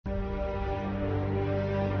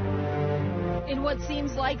in what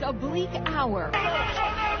seems like a bleak hour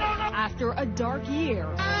after a dark year.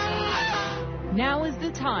 Now is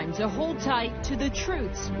the time to hold tight to the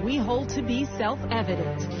truths we hold to be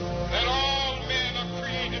self-evident. That all men are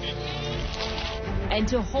created equal. And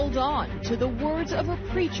to hold on to the words of a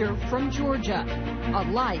preacher from Georgia, a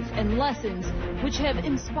life and lessons which have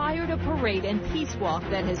inspired a parade and peace walk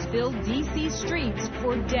that has filled D.C. streets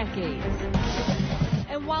for decades.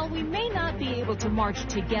 And while we may not be able to march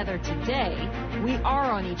together today, we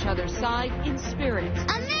are on each other's side in spirit.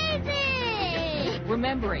 Amazing!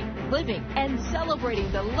 Remembering, living, and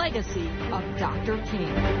celebrating the legacy of Dr.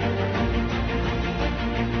 King.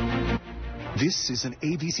 This is an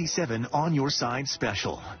ABC7 On Your Side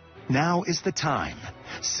special. Now is the time.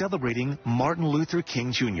 Celebrating Martin Luther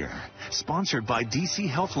King Jr. Sponsored by DC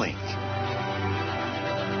HealthLink.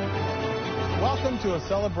 Welcome to a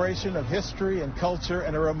celebration of history and culture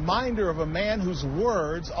and a reminder of a man whose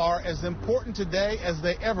words are as important today as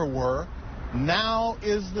they ever were. Now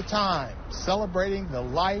is the time. Celebrating the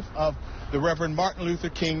life of the Reverend Martin Luther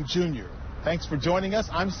King Jr. Thanks for joining us.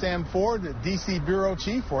 I'm Sam Ford, the D.C. Bureau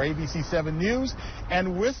Chief for ABC7 News.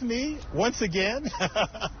 And with me, once again,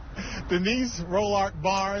 Denise Rolark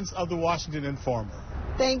Barnes of the Washington Informer.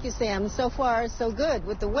 Thank you, Sam. So far, so good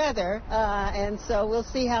with the weather, and so we'll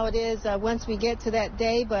see how it is once we get to that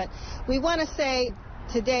day. But we want to say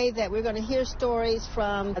today that we're going to hear stories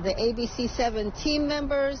from the ABC7 team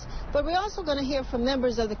members, but we're also going to hear from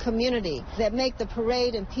members of the community that make the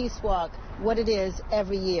parade and peace walk what it is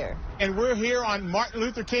every year. And we're here on Martin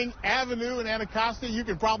Luther King Avenue in Anacostia. You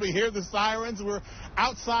can probably hear the sirens. We're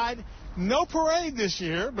outside. No parade this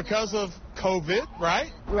year because of COVID,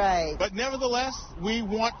 right? Right. But nevertheless, we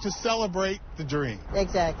want to celebrate the dream.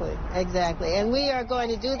 Exactly, exactly. And we are going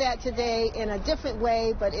to do that today in a different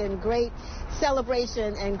way, but in great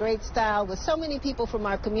celebration and great style with so many people from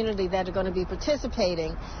our community that are going to be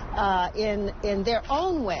participating in their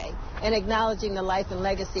own way and acknowledging the life and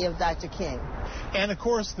legacy of Dr. King. And, of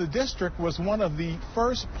course, the district was one of the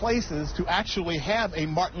first places to actually have a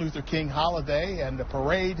Martin Luther King holiday and a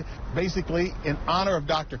parade basically in honor of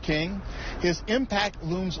Dr. King. His impact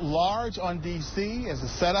looms large on D.C. as a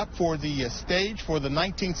setup for the stage for the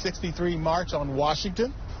 1963 March on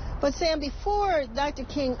Washington. But, Sam, before Dr.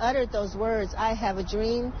 King uttered those words, I have a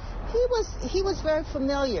dream, he was very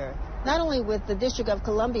familiar, not only with the District of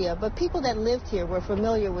Columbia, but people that lived here were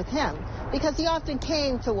familiar with him because he often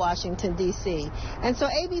came to Washington, D.C. And so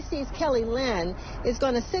ABC's Kelly Lynn is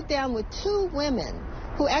going to sit down with two women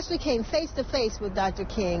who actually came face-to-face with Dr.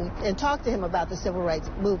 King and talk to him about the civil rights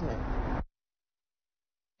movement.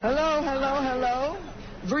 Hello, hello, hello.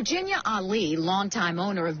 Virginia Ali, longtime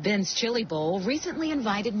owner of Ben's Chili Bowl, recently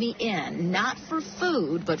invited me in, not for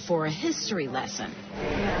food, but for a history lesson.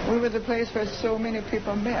 We were the place where so many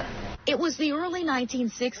people met. It was the early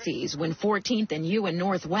 1960s when 14th and U in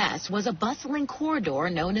Northwest was a bustling corridor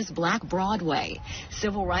known as Black Broadway.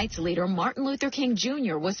 Civil rights leader Martin Luther King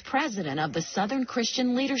Jr. was president of the Southern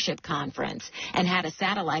Christian Leadership Conference and had a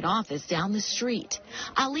satellite office down the street.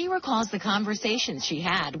 Ali recalls the conversations she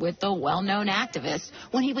had with the well-known activist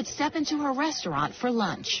when he would step into her restaurant for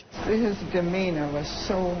lunch. His demeanor was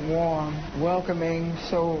so warm, welcoming,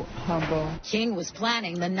 so humble. King was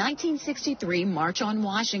planning the 1963 March on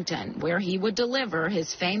Washington, where he would deliver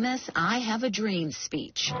his famous I Have a Dream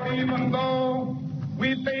speech. Even though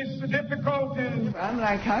we face the difficulties. I'm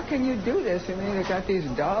like, how can you do this? I mean, they got these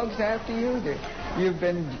dogs after you. You've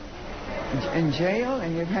been in jail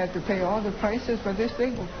and you've had to pay all the prices for this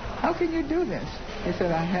thing. How can you do this? He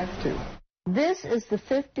said, I have to. This is the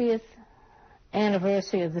 50th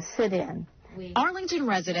anniversary of the sit-in. Arlington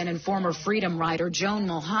resident and former freedom rider Joan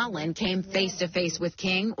Mulholland came face-to-face with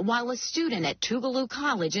King while a student at Tougaloo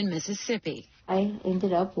College in Mississippi. I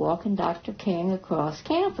ended up walking Dr. King across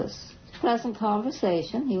campus. Pleasant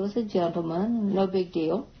conversation. He was a gentleman, no big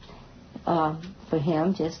deal for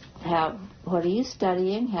him. Just what are you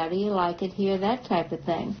studying? How do you like it here? That type of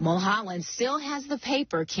thing. Mulholland still has the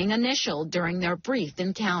paper King initialed during their brief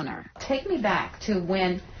encounter. Take me back to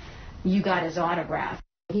when you got his autograph.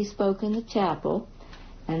 He spoke in the chapel,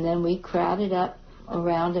 and then we crowded up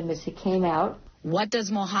around him as he came out. What does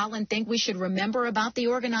Mulholland think we should remember about the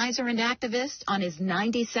organizer and activist on his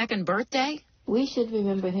 92nd birthday? We should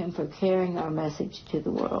remember him for carrying our message to the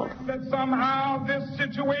world. That somehow this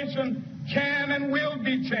situation can and will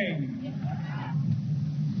be changed.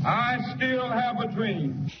 I still have a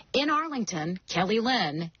dream. In Arlington, Kelly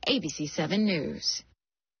Lynn, ABC7 News.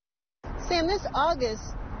 Sam, this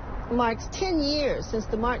August marks 10 years since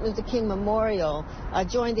the Martin Luther King Memorial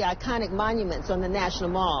joined the iconic monuments on the National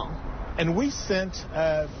Mall. And we sent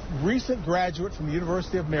a recent graduate from the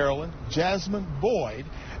University of Maryland, Jasmine Boyd,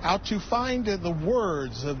 out to find the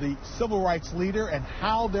words of the civil rights leader and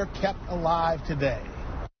how they're kept alive today.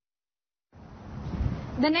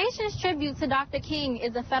 The nation's tribute to Dr. King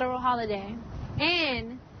is a federal holiday,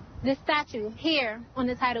 and this statue here on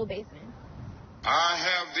the tidal basin. I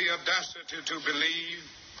have the audacity to believe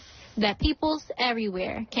that peoples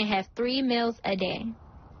everywhere can have 3 meals a day.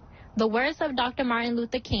 The words of Dr. Martin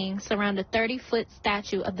Luther King surround a 30-foot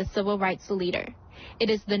statue of the civil rights leader. It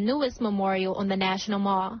is the newest memorial on the National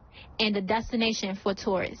Mall and a destination for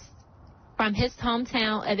tourists. From his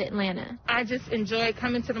hometown of Atlanta. I just enjoy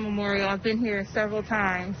coming to the memorial. I've been here several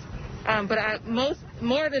times. But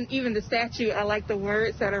more than even the statue, I like the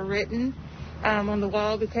words that are written on the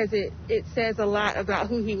wall because it says a lot about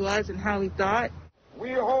who he was and how he thought.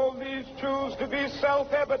 we hold these truths to be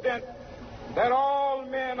self-evident, that all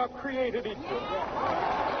men are created equal.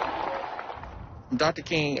 Dr.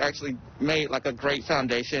 King actually made like a great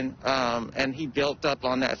foundation, and he built up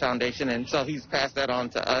on that foundation, and so he's passed that on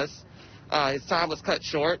to us. His time was cut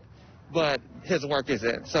short, but his work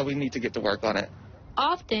isn't, so we need to get to work on it.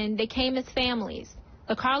 Often, they came as families.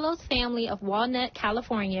 The Carlos family of Walnut,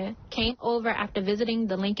 California, came over after visiting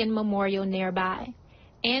the Lincoln Memorial nearby.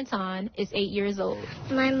 Anton is 8 years old.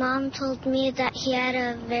 My mom told me that he had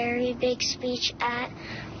a very big speech at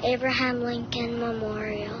Abraham Lincoln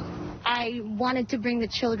Memorial. I wanted to bring the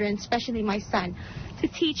children, especially my son, to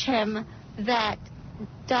teach him that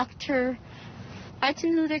Dr.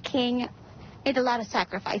 Martin Luther King made a lot of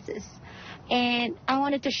sacrifices. And I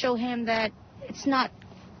wanted to show him that it's not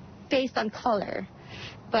based on color,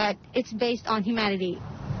 but it's based on humanity.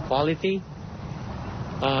 Quality,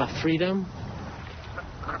 freedom.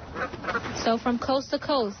 So from coast to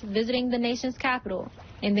coast, visiting the nation's capital,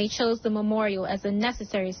 and they chose the memorial as a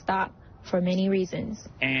necessary stop for many reasons.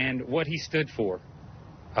 And what he stood for,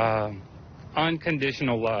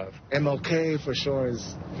 unconditional love. MLK for sure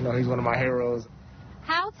is, he's one of my heroes.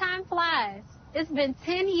 How time flies. It's been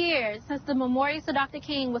 10 years since the memorial to Dr.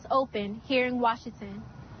 King was opened here in Washington,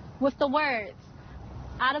 with the words,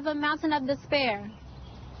 "Out of a mountain of despair,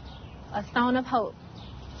 a stone of hope."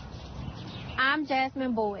 I'm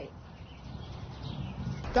Jasmine Boyd.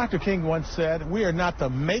 Dr. King once said, "We are not the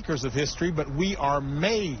makers of history, but we are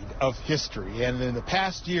made of history." And in the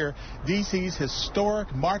past year, D.C.'s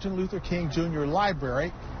historic Martin Luther King Jr.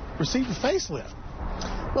 Library received a facelift.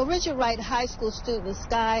 Well, Richard Wright High School student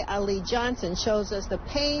Sky Ali Johnson shows us the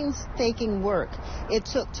painstaking work it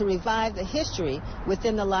took to revive the history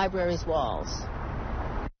within the library's walls.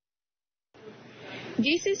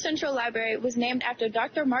 D.C. Central Library was named after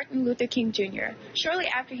Dr. Martin Luther King Jr. shortly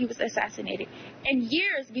after he was assassinated, and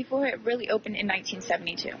years before it really opened in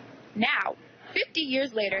 1972. Now, 50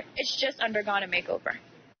 years later, it's just undergone a makeover.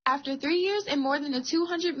 After 3 years and more than a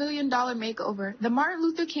 $200 million makeover, the Martin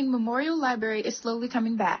Luther King Memorial Library is slowly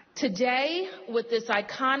coming back. Today, with this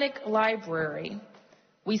iconic library,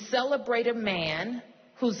 we celebrate a man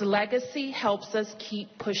whose legacy helps us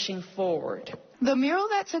keep pushing forward. The mural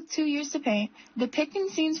that took 2 years to paint, depicting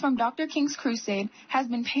scenes from Dr. King's crusade, has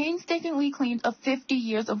been painstakingly cleaned of 50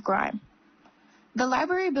 years of grime. The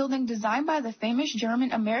library building, designed by the famous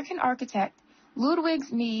German-American architect Ludwig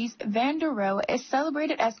Mies van der Rohe, is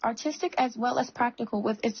celebrated as artistic as well as practical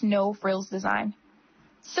with its no-frills design.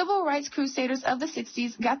 Civil rights crusaders of the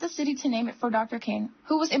 60s got the city to name it for Dr. King,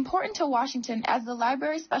 who was important to Washington, as the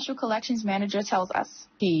library's special collections manager tells us.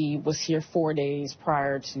 He was here 4 days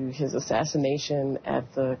prior to his assassination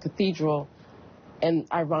at the cathedral, and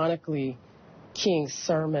ironically, King's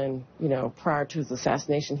sermon, prior to his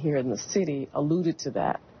assassination here in the city alluded to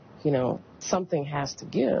that. Something has to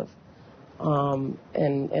give.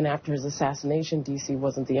 And after his assassination, D.C.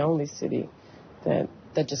 wasn't the only city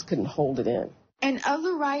that just couldn't hold it in. And of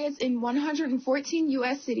the riots in 114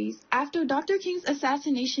 U.S. cities after Dr. King's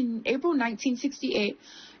assassination in April 1968,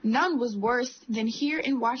 none was worse than here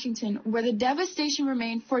in Washington, where the devastation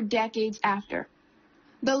remained for decades after.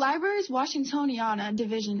 The library's Washingtoniana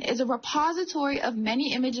division is a repository of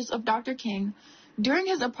many images of Dr. King during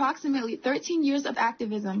his approximately 13 years of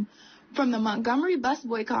activism, from the Montgomery bus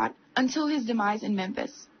boycott until his demise in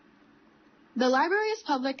Memphis. The library is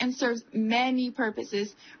public and serves many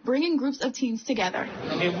purposes, bringing groups of teens together.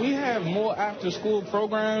 If we have more after-school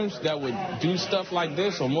programs that would do stuff like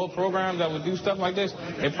this, or more programs that would do stuff like this,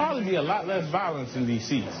 it'd probably be a lot less violence in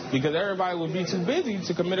D.C. because everybody would be too busy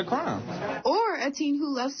to commit a crime. Or a teen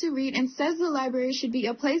who loves to read and says the library should be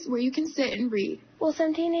a place where you can sit and read. Well,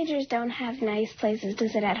 some teenagers don't have nice places to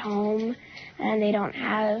sit at home, and they don't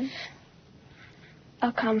have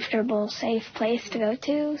a comfortable, safe place to go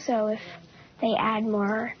to, so if they add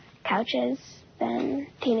more couches, then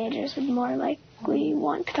teenagers would more likely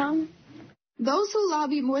want to come. Those who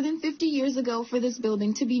lobbied more than 50 years ago for this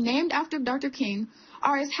building to be named after Dr. King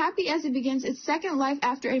are as happy as it begins its second life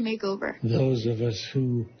after a makeover. Those of us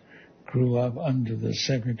who grew up under the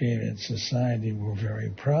segregated society were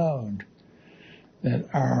very proud that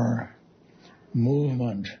our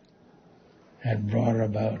movement had brought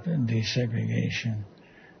about desegregation,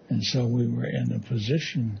 and so we were in a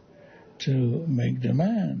position to make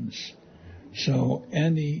demands. So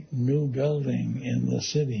any new building in the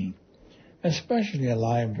city, especially a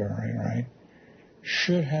library, right,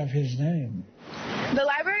 should have his name. The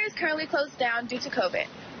library is currently closed down due to COVID,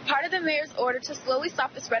 part of the mayor's order to slowly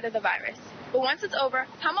stop the spread of the virus. But once it's over,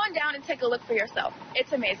 come on down and take a look for yourself.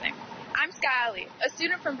 It's amazing. I'm Sky Ali, a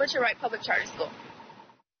student from Butcher Wright Public Charter School.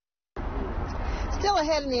 Still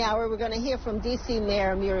ahead in the hour, we're going to hear from D.C.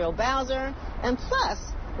 Mayor Muriel Bowser, and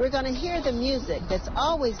plus, we're going to hear the music that's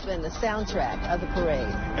always been the soundtrack of the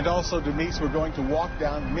parade. And also, Denise, we're going to walk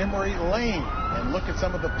down memory lane and look at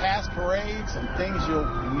some of the past parades and things you'll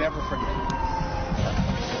never forget.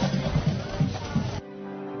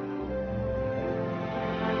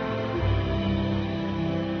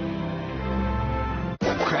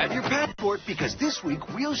 Grab your passport because this week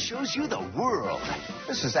Wheel shows you the world.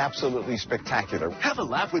 This is absolutely spectacular. Have a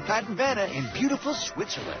laugh with Pat and Vanna in beautiful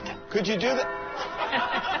Switzerland. Could you do that?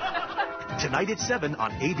 Tonight at 7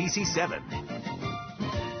 on ABC 7.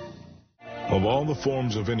 Of all the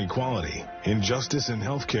forms of inequality, injustice in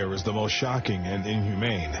healthcare is the most shocking and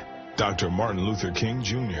inhumane. Dr. Martin Luther King,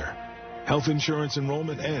 Jr. Health insurance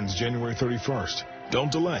enrollment ends January 31st.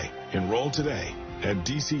 Don't delay. Enroll today at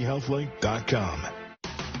dchealthlink.com.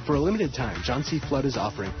 For a limited time, John C. Flood is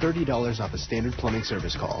offering $30 off a standard plumbing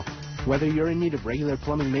service call. Whether you're in need of regular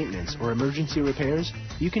plumbing maintenance or emergency repairs,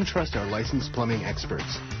 you can trust our licensed plumbing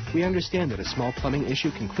experts. We understand that a small plumbing issue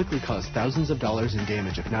can quickly cause thousands of dollars in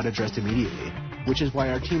damage if not addressed immediately, which is why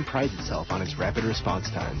our team prides itself on its rapid response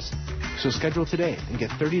times. So schedule today and get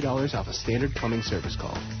 $30 off a standard plumbing service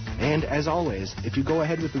call. And as always, if you go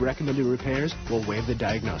ahead with the recommended repairs, we'll waive the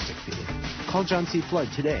diagnostic fee. Call John C. Flood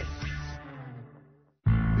today.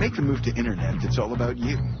 Make the move to internet that's all about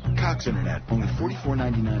you. Cox Internet, only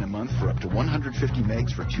 $44.99 a month for up to 150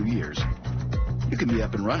 megs for 2 years. You can be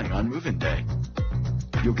up and running on move-in day.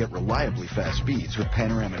 You'll get reliably fast speeds with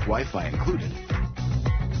panoramic Wi-Fi included.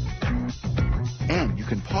 And you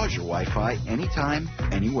can pause your Wi-Fi anytime,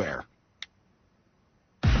 anywhere.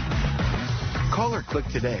 Call or click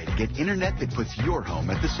today to get internet that puts your home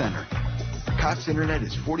at the center. Cox Internet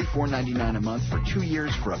is $44.99 a month for 2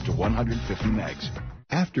 years for up to 150 megs.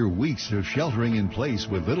 After weeks of sheltering in place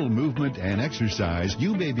with little movement and exercise,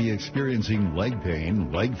 you may be experiencing leg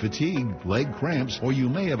pain, leg fatigue, leg cramps, or you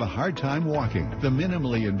may have a hard time walking. The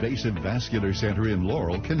Minimally Invasive Vascular Center in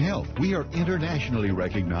Laurel can help. We are internationally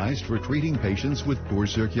recognized for treating patients with poor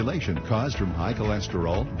circulation caused from high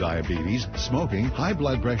cholesterol, diabetes, smoking, high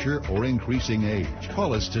blood pressure, or increasing age.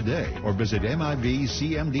 Call us today or visit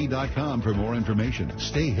MIVCMD.com for more information.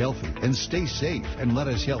 Stay healthy and stay safe, and let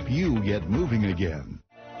us help you get moving again.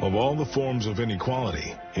 Of all the forms of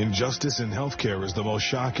inequality, injustice in healthcare is the most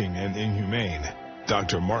shocking and inhumane.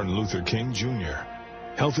 Dr. Martin Luther King, Jr.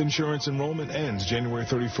 Health insurance enrollment ends January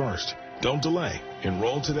 31st. Don't delay.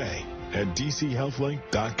 Enroll today at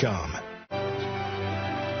dchealthlink.com.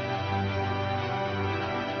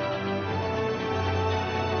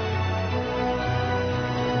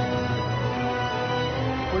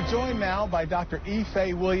 We're joined now by Dr. E.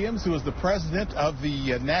 Williams, who is the president of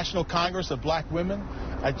the National Congress of Black Women,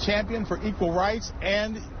 a champion for equal rights,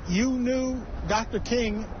 and you knew Dr.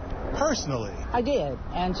 King personally. I did,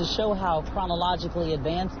 and to show how chronologically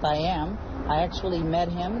advanced I am, I actually met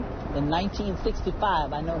him in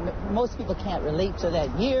 1965. I know most people can't relate to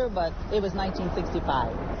that year, but it was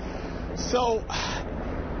 1965. So,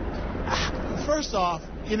 first off,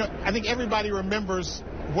 I think everybody remembers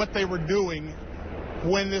what they were doing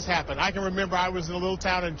when this happened. I can remember I was in a little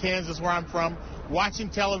town in Kansas where I'm from, watching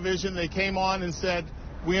television. They came on and said,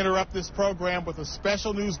 we interrupt this program with a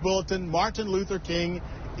special news bulletin. Martin Luther King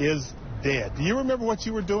is dead. Do you remember what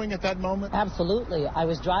you were doing at that moment? Absolutely. I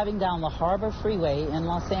was driving down the Harbor Freeway in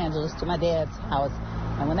Los Angeles to my dad's house.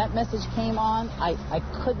 And when that message came on, I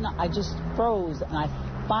could not, I just froze. And I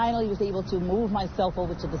finally was able to move myself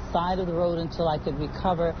over to the side of the road until I could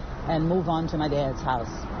recover and move on to my dad's house.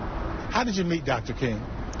 How did you meet Dr. King?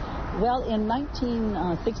 Well, in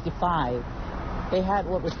 1965, they had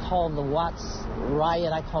what was called the Watts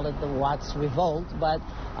riot. I call it the Watts revolt. But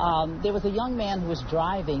there was a young man who was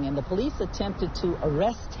driving, and the police attempted to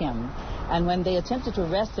arrest him. And when they attempted to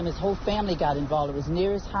arrest him, his whole family got involved. It was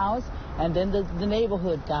near his house. And then the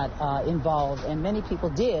neighborhood got involved, and many people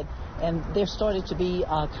did. And there started to be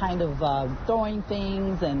kind of throwing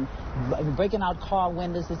things and breaking out car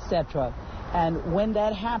windows, etc. And when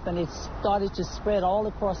that happened, it started to spread all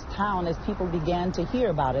across town as people began to hear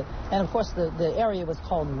about it. And, of course, the area was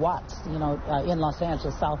called Watts, in Los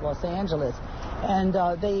Angeles, South Los Angeles. And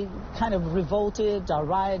they kind of revolted,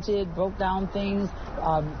 rioted, broke down things,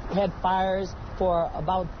 had fires for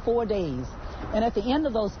about 4 days. And at the end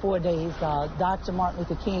of those 4 days, Dr. Martin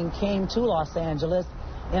Luther King came to Los Angeles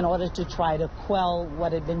in order to try to quell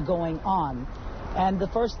what had been going on. And the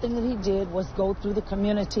first thing that he did was go through the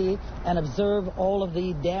community and observe all of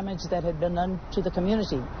the damage that had been done to the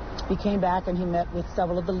community. He came back and he met with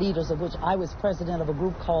several of the leaders, of which I was president of a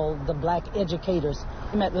group called the Black Educators.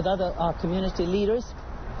 He met with other community leaders.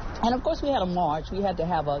 And, of course, we had a march. We had to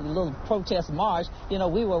have a little protest march.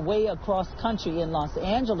 We were way across country in Los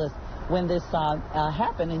Angeles when this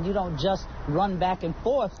happened, and you don't just run back and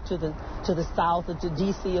forth to the south or to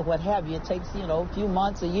D.C. or what have you. It takes, a few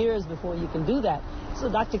months or years before you can do that.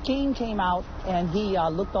 So Dr. King came out, and he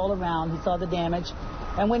looked all around. He saw the damage.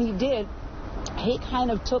 And when he did, he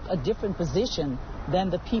kind of took a different position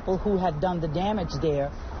than the people who had done the damage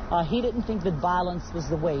there. He didn't think that violence was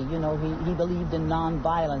the way. He believed in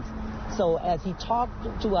nonviolence. So as he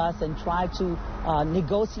talked to us and tried to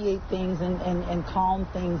negotiate things and calm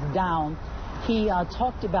things down, he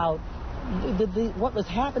talked about what was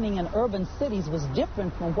happening in urban cities was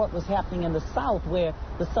different from what was happening in the South, where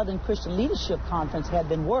the Southern Christian Leadership Conference had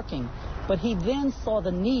been working. But he then saw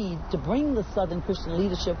the need to bring the Southern Christian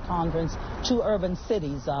Leadership Conference to urban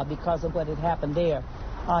cities because of what had happened there.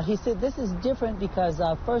 He said this is different because,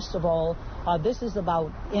 first of all, this is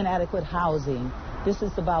about inadequate housing. This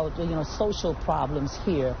is about, social problems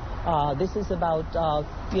here. This is about,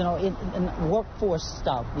 in workforce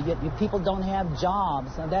stuff. People don't have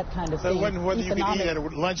jobs and that kind of thing. So it wasn't whether you could eat at a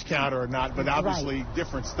lunch counter or not, but obviously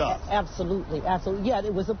different stuff. Absolutely, absolutely. Yeah,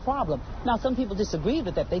 it was a problem. Now, some people disagreed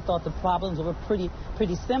with that. They thought the problems were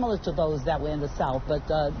pretty similar to those that were in the South. But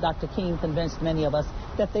Dr. King convinced many of us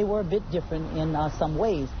that they were a bit different in some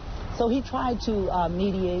ways. So he tried to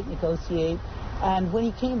mediate, negotiate. And when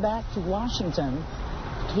he came back to Washington,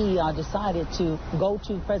 he decided to go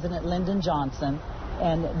to President Lyndon Johnson,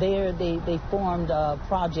 and there they formed a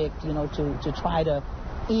project, to try to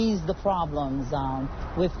ease the problems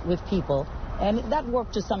with people. And that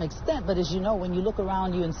worked to some extent, but as you know, when you look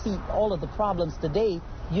around you and see all of the problems today,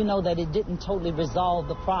 you know that it didn't totally resolve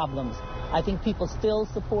the problems. I think people still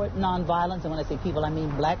support nonviolence, and when I say people, I mean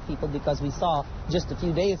black people, because we saw just a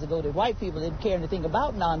few days ago that white people didn't care anything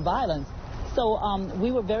about nonviolence. So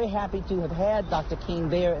we were very happy to have had Dr. King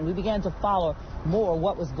there, and we began to follow more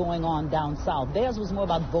what was going on down south. Theirs was more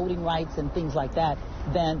about voting rights and things like that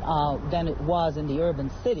than it was in the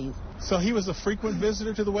urban cities. So he was a frequent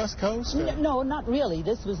visitor to the West Coast? No, not really.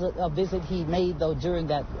 This was a visit he made, though, during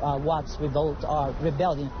that Watts revolt or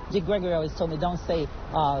rebellion. Dick Gregory always told me, don't say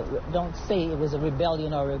it was a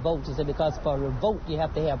rebellion or a revolt. He said, because for a revolt you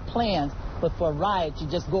have to have plans, but for a riot you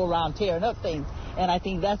just go around tearing up things. And I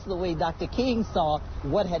think that's the way Dr. King saw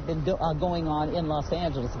what had been going on in Los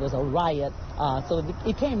Angeles. It was a riot. So it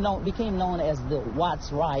became known as the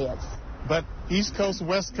Watts riots. But East Coast,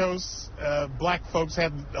 West Coast, black folks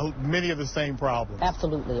had many of the same problems.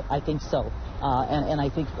 Absolutely, I think so. And I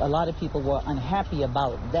think a lot of people were unhappy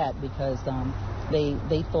about that because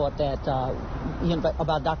they thought that,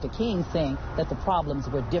 about Dr. King saying that the problems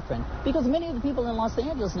were different. Because many of the people in Los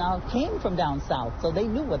Angeles now came from down south, so they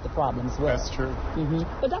knew what the problems were. That's true. Mm-hmm.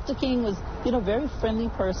 But Dr. King was, a very friendly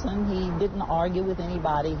person. He didn't argue with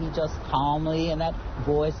anybody. He just calmly, and that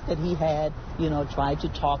voice that he had, tried to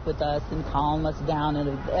talk with us and calm us down.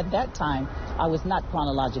 And at that time, I was not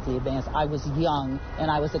chronologically advanced. I was young,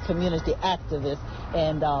 and I was a community activist,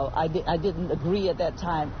 and I didn't agree at that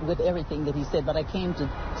time with everything that he said, but I came to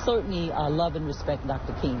certainly love and respect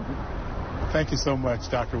Dr. King. Thank you so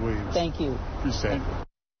much, Dr. Williams. Thank you. Appreciate it.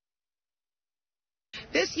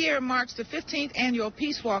 This year marks the 15th annual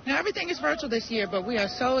Peace Walk. Now, everything is virtual this year, but we are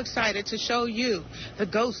so excited to show you the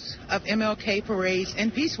ghosts of MLK parades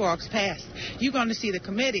and Peace Walks past. You're going to see the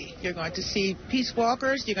committee. You're going to see peace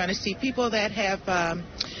walkers. You're going to see people that have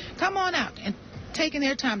come on out and taken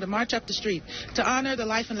their time to march up the street to honor the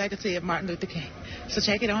life and legacy of Martin Luther King. So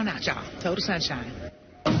check it on out, y'all. Total Sunshine.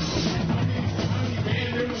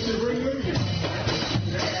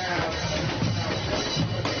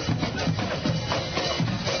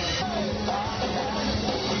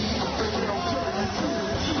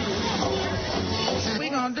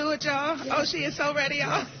 Do it, y'all. Oh, she is so ready,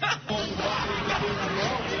 y'all.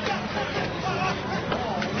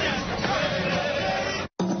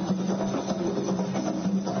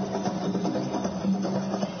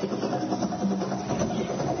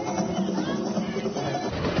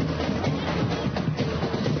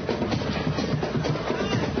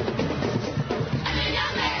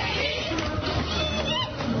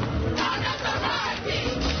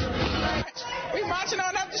 marching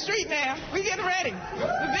on up the street now. We getting ready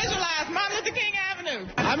to visualize Martin Luther King Avenue.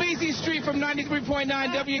 I'm Easy Street from 93.9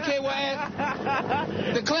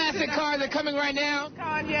 WKYS. The classic cars are coming right now.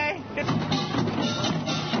 Kanye.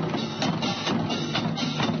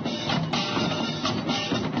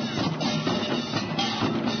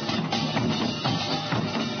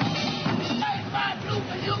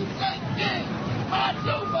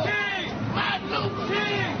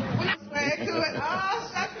 To it. Oh,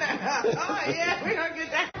 shut now. Oh, yeah, we're going to get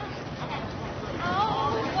that.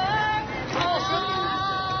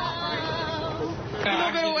 A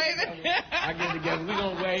little bit of waving. I get together. We're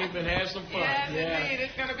going to wave and have some fun. Yes, indeed.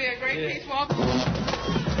 It's going to be a great peace walk.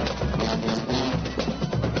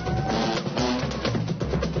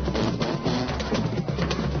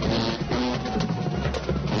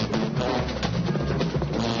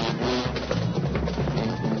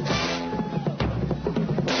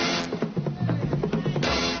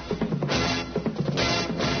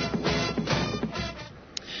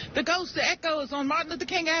 The ghosts, the echoes on Martin Luther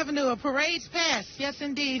King Avenue, a parade's past. Yes,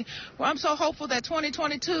 indeed. Well, I'm so hopeful that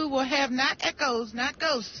 2022 will have not echoes, not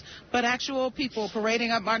ghosts, but actual people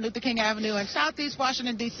parading up Martin Luther King Avenue in Southeast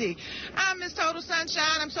Washington, D.C. I'm Miss Total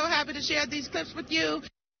Sunshine. I'm so happy to share these clips with you.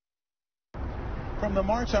 From the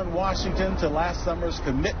March on Washington to last summer's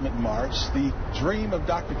Commitment March, the dream of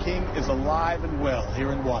Dr. King is alive and well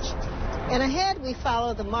here in Washington. And ahead we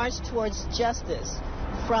follow the march towards justice.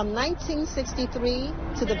 From 1963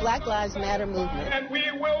 to the Black Lives Matter movement. And we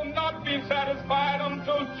will not be satisfied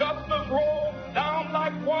until justice rolls down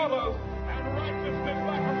like water and righteousness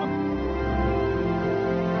like a...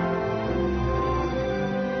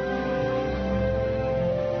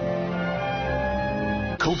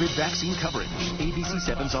 COVID vaccine coverage.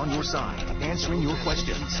 ABC7's on your side, answering your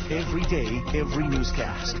questions every day, every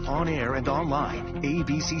newscast, on air and online.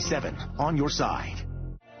 ABC7 on your side.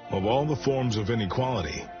 Of all the forms of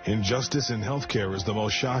inequality, injustice in healthcare is the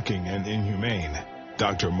most shocking and inhumane.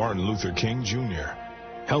 Dr. Martin Luther King, Jr.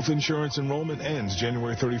 Health insurance enrollment ends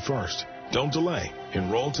January 31st. Don't delay.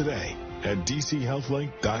 Enroll today at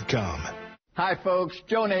dchealthlink.com. Hi, folks.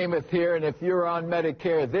 Joe Namath here, and if you're on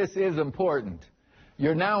Medicare, this is important.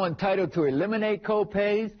 You're now entitled to eliminate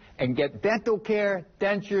copays and get dental care,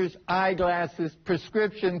 dentures, eyeglasses,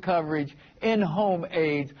 prescription coverage, in-home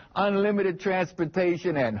aids, unlimited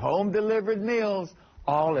transportation, and home-delivered meals,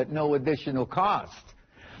 all at no additional cost.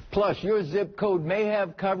 Plus, your zip code may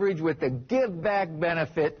have coverage with a give-back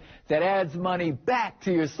benefit that adds money back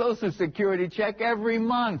to your Social Security check every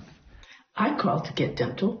month. I called to get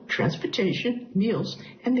dental, transportation, meals,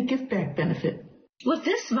 and the give-back benefit. With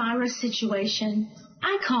this virus situation,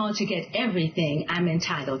 I called to get everything I'm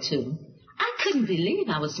entitled to. I couldn't believe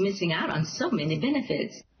I was missing out on so many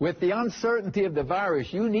benefits. With the uncertainty of the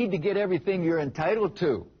virus, you need to get everything you're entitled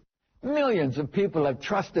to. Millions of people have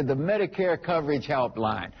trusted the Medicare Coverage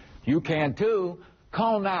Helpline. You can too.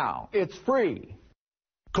 Call now. It's free.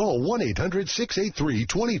 Call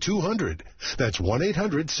 1-800-683-2200. That's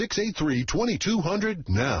 1-800-683-2200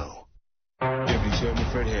 now. Deputy Chairman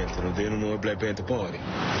Fred Hampton of the Illinois Black Panther Party.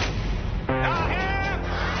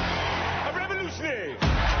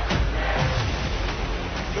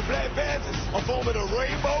 The Black Panthers are forming a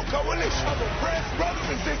rainbow coalition of oppressed brothers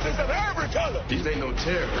and sisters of every color. These ain't no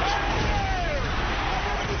terrorists.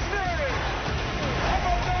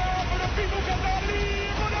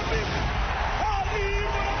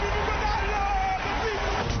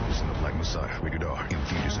 Listen to Black Messiah, rated R, in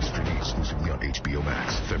theaters and streaming exclusively on HBO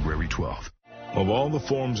Max, February 12th. Of all the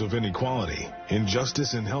forms of inequality,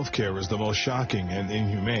 injustice in healthcare is the most shocking and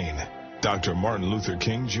inhumane. Dr. Martin Luther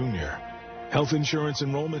King, Jr. Health insurance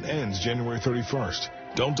enrollment ends January 31st.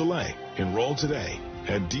 Don't delay. Enroll today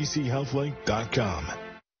at dchealthlink.com.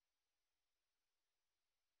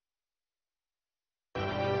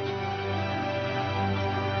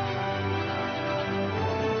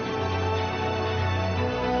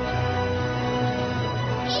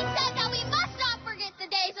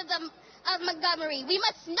 Montgomery. We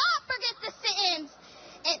must not forget the sit-ins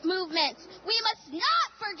movements. We must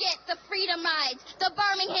not forget the Freedom Rides, the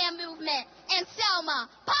Birmingham movement, and Selma.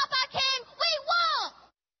 Papa King, we won't!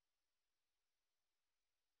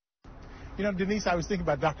 You know, Denise, I was thinking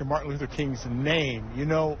about Dr. Martin Luther King's name. You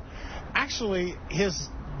know, actually, his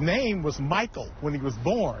name was Michael when he was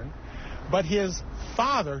born, but his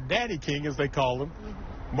father, Daddy King, as they call him,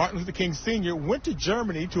 Martin Luther King Sr., went to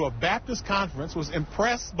Germany to a Baptist conference, was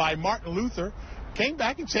impressed by Martin Luther, came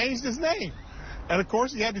back and changed his name. And, of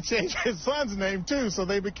course, he had to change his son's name, too, so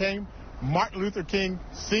they became Martin Luther King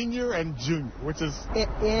Sr. and Jr., which is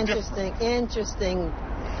interesting.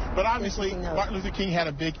 But obviously, Martin Luther King had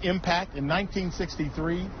a big impact. In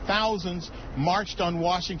 1963, thousands marched on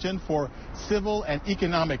Washington for civil and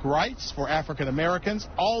economic rights for African Americans.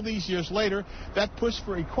 All these years later, that push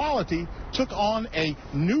for equality took on a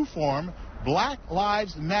new form, Black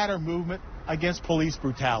Lives Matter movement against police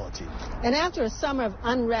brutality. And after a summer of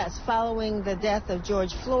unrest following the death of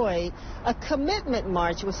George Floyd, a commitment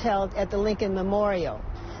march was held at the Lincoln Memorial.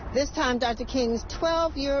 This time, Dr. King's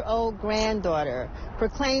 12-year-old granddaughter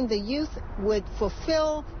proclaimed the youth would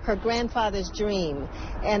fulfill her grandfather's dream.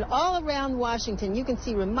 And all around Washington, you can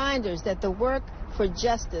see reminders that the work for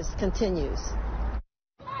justice continues.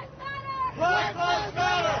 Black Lives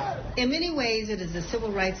Matter! In many ways, it is the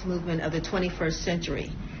civil rights movement of the 21st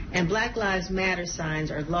century. And Black Lives Matter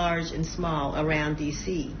signs are large and small around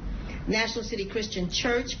D.C. National City Christian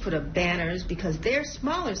Church put up banners because their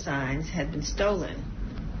smaller signs had been stolen.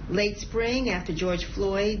 Late spring, after George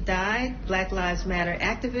Floyd died, Black Lives Matter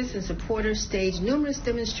activists and supporters staged numerous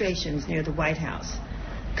demonstrations near the White House.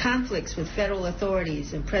 Conflicts with federal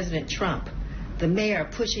authorities and President Trump, the mayor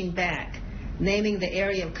pushing back, naming the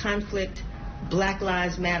area of conflict Black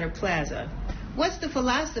Lives Matter Plaza. What's the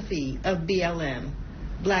philosophy of BLM,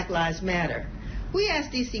 Black Lives Matter? We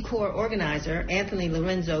asked D.C. Core organizer Anthony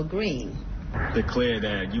Lorenzo Green. Declare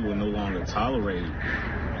that you will no longer tolerate,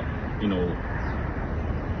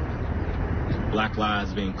 Black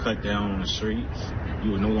lives being cut down on the streets.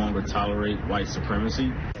 You will no longer tolerate white supremacy.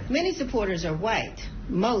 Many supporters are white,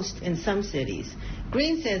 most in some cities.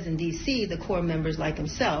 Green says in D.C. the core members like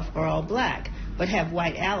himself are all black, but have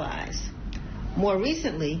white allies. More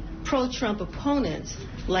recently, pro-Trump opponents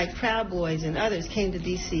like Proud Boys and others came to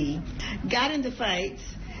D.C., got into fights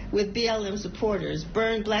with BLM supporters,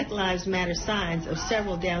 burned Black Lives Matter signs of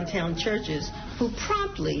several downtown churches, who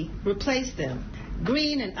promptly replaced them.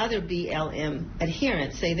 Green and other BLM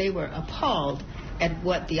adherents say they were appalled at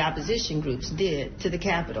what the opposition groups did to the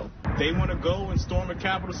Capitol. They want to go and storm the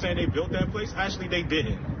Capitol saying they built that place? Actually, they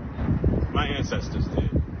didn't. My ancestors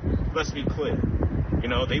did. Let's be clear.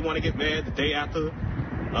 They want to get mad the day after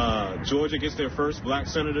Georgia gets their first black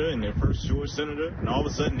senator and their first Jewish senator, and all of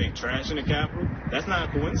a sudden they trash in the Capitol. That's not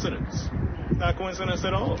a coincidence. It's not a coincidence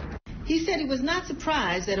at all. He said he was not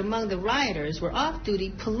surprised that among the rioters were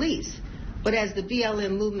off-duty police. But as the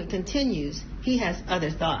BLM movement continues, he has other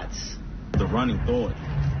thoughts. The running thought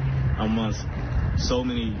amongst so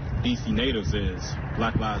many D.C. natives is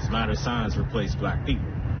Black Lives Matter signs replace black people.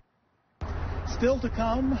 Still to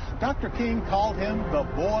come, Dr. King called him the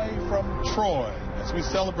boy from Troy. As we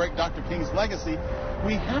celebrate Dr. King's legacy,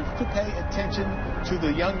 we have to pay attention to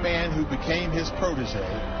the young man who became his protege,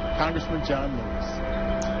 Congressman John Lewis.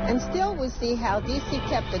 And still we see how D.C.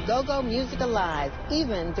 kept the go-go music alive,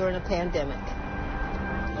 even during a pandemic.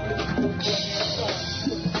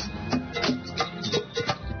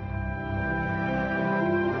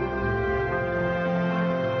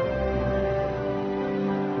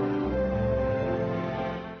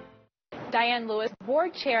 Diane Lewis,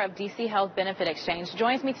 board chair of DC Health Benefit Exchange,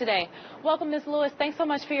 joins me today. Welcome, Ms. Lewis. Thanks so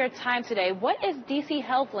much for your time today. What is DC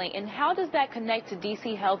Health Link, and how does that connect to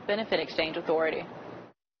DC Health Benefit Exchange Authority?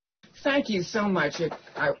 Thank you so much.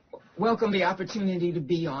 I welcome the opportunity to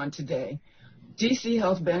be on today. DC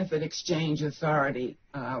Health Benefit Exchange Authority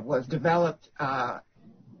was developed and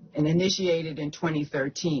initiated in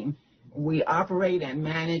 2013. We operate and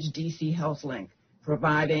manage DC Health Link,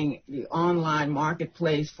 providing the online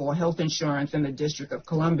marketplace for health insurance in the District of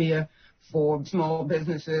Columbia for small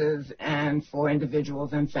businesses and for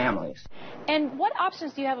individuals and families. And what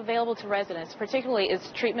options do you have available to residents? Particularly, is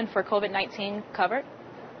treatment for COVID-19 covered?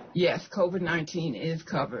 Yes, COVID-19 is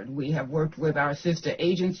covered. We have worked with our sister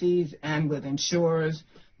agencies and with insurers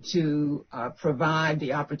to provide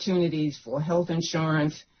the opportunities for health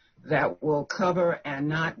insurance that will cover and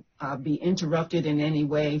not be interrupted in any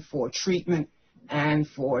way for treatment and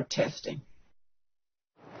for testing.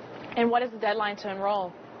 And what is the deadline to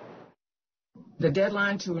enroll? The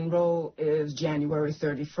deadline to enroll is January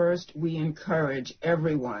 31st. We encourage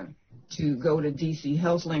everyone to go to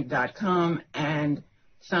dchealthlink.com and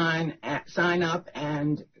sign up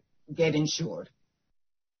and get insured.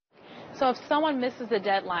 So if someone misses the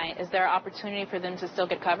deadline, is there an opportunity for them to still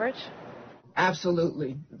get coverage?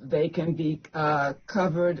 Absolutely. They can be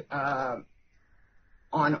covered on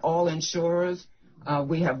all insurers.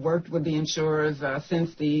 We have worked with the insurers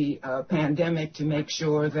since the pandemic to make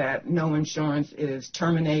sure that no insurance is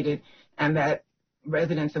terminated and that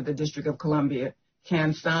residents of the District of Columbia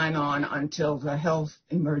can sign on until the health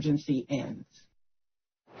emergency ends.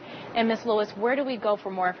 And Ms. Lewis, where do we go for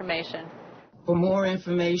more information? For more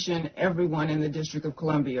information, everyone in the District of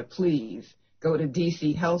Columbia, please go to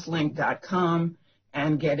dchealthlink.com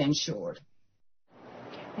and get insured.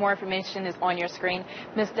 More information is on your screen.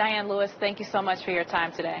 Ms. Diane Lewis, thank you so much for your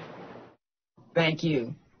time today. Thank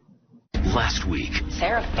you. Last week,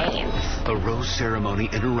 Sarah faints. A rose ceremony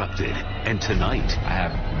interrupted, and tonight, I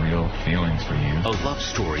have real feelings for you. A love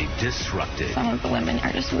story disrupted. Some of the women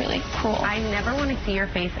are just really cruel. I never want to see your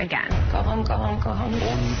face again. Go home, go home, go home.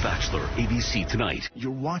 All New Bachelor, ABC tonight.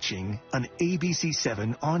 You're watching an ABC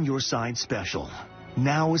 7 On Your Side special.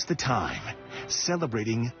 Now is the time.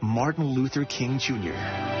 Celebrating Martin Luther King Jr.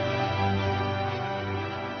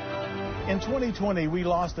 In 2020, we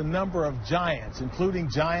lost a number of giants, including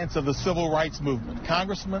giants of the civil rights movement.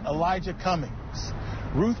 Congressman Elijah Cummings,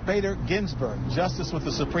 Ruth Bader Ginsburg, Justice with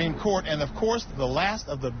the Supreme Court, and, of course, the last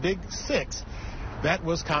of the big six. That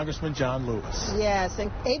was Congressman John Lewis. Yes,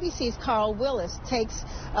 and ABC's Carl Willis takes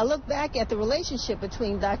a look back at the relationship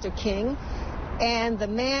between Dr. King and the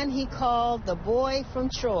man he called the boy from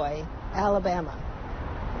Troy, Alabama.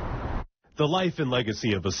 The life and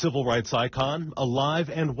legacy of a civil rights icon, alive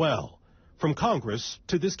and well. From Congress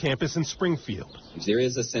to this campus in Springfield. There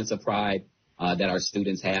is a sense of pride that our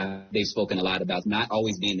students have. They've spoken a lot about not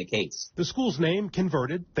always being the case. The school's name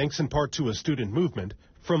converted, thanks in part to a student movement,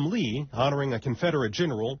 from Lee, honoring a Confederate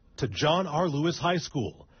general, to John R. Lewis High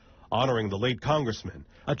School, honoring the late congressman,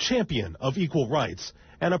 a champion of equal rights,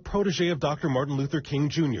 and a protege of Dr. Martin Luther King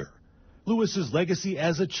Jr. Lewis's legacy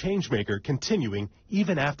as a changemaker continuing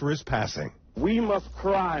even after his passing. We must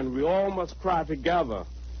cry, and we all must cry together,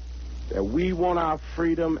 that we want our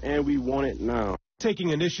freedom and we want it now. Taking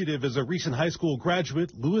initiative as a recent high school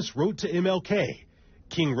graduate, Lewis wrote to MLK.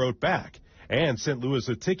 King wrote back and sent Lewis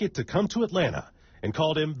a ticket to come to Atlanta and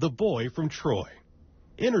called him the boy from Troy.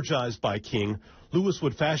 Energized by King, Lewis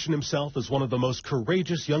would fashion himself as one of the most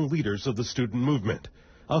courageous young leaders of the student movement.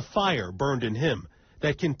 A fire burned in him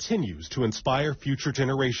that continues to inspire future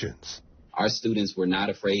generations. Our students were not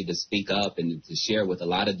afraid to speak up and to share with a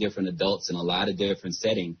lot of different adults in a lot of different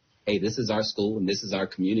settings. Hey, this is our school and this is our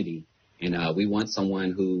community. And we want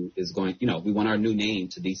someone who is going, we want our new name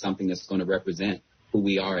to be something that's going to represent who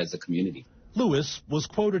we are as a community. Lewis was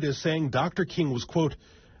quoted as saying Dr. King was, quote,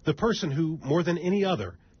 the person who, more than any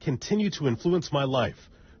other, continued to influence my life,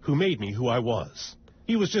 who made me who I was.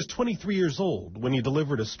 He was just 23 years old when he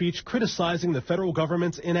delivered a speech criticizing the federal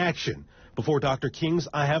government's inaction before Dr. King's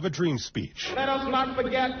I Have a Dream speech. Let us not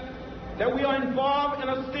forget that we are involved in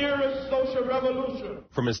a serious social revolution.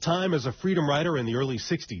 From his time as a freedom rider in the early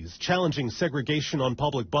 60s, challenging segregation on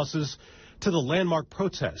public buses, to the landmark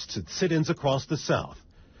protests at sit-ins across the South,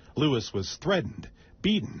 Lewis was threatened,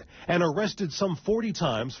 beaten, and arrested some 40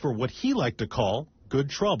 times for what he liked to call good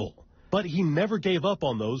trouble. But he never gave up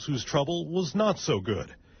on those whose trouble was not so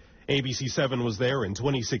good. ABC 7 was there in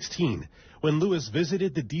 2016 when Lewis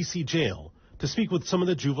visited the D.C. jail to speak with some of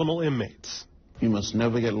the juvenile inmates. You must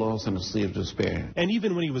never get lost in a sea of despair. And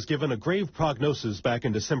even when he was given a grave prognosis back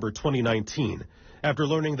in December 2019, after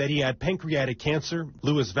learning that he had pancreatic cancer,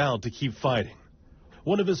 Lewis vowed to keep fighting.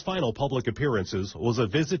 One of his final public appearances was a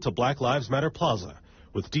visit to Black Lives Matter Plaza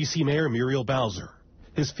with D.C. Mayor Muriel Bowser.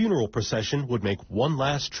 His funeral procession would make one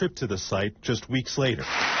last trip to the site just weeks later.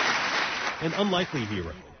 An unlikely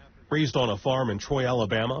hero, raised on a farm in Troy,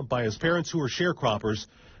 Alabama by his parents who were sharecroppers,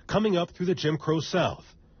 coming up through the Jim Crow South,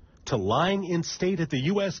 to lying in state at the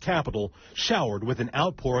U.S. Capitol, showered with an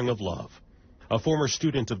outpouring of love. A former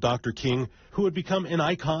student of Dr. King who had become an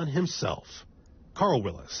icon himself. Carl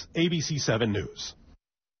Willis, ABC 7 News.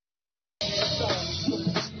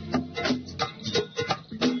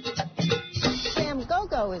 Sam,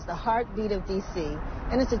 go-go is the heartbeat of D.C.,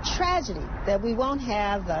 and it's a tragedy that we won't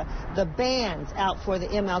have the bands out for the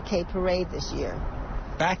MLK parade this year.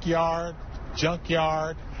 Backyard,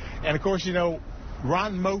 junkyard, and of course,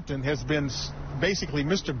 Ron Moten has been basically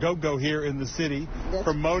Mr. Go-Go here in the city,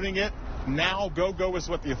 promoting it. Now Go-Go is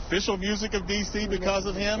the official music of D.C. because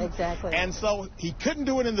of him. Exactly. And so he couldn't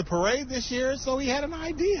do it in the parade this year, so he had an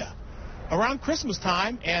idea around Christmas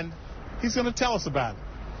time, and he's going to tell us about it.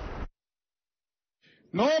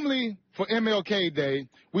 Normally, for MLK Day,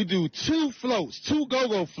 we do two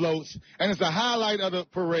Go-Go floats, and it's a highlight of the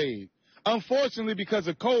parade. Unfortunately, because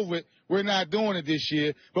of COVID, we're not doing it this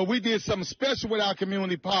year, but we did something special with our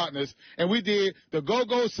community partners, and we did the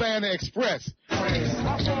Go-Go Santa Express.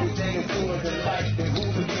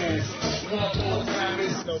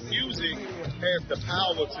 Music has the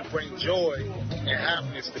power to bring joy and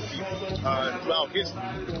happiness to people throughout history.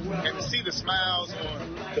 And to see the smiles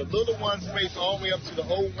on the little one's face all the way up to the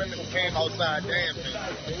old women who came outside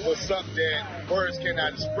dancing was something that words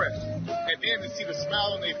cannot express. And then to see the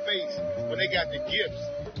smile on their face when they got the gifts,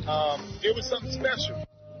 it was something special.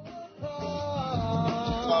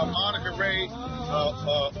 Monica Ray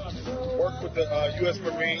worked with the U.S.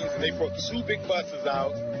 Marines, and they brought 2 big buses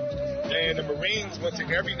out. And the Marines went to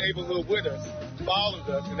every neighborhood with us, followed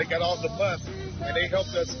us, and they got off the bus, and they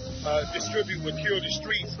helped us distribute with Cure the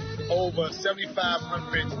Streets over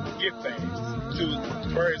 7,500 gift bags to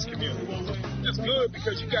various communities. It's good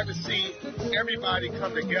because you got to see everybody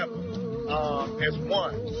come together as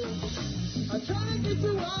one.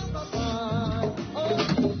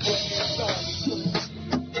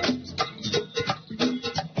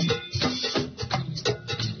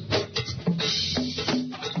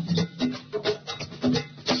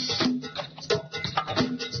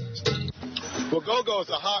 Well, go-go is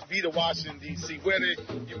a hot beat of Washington, D.C. Whether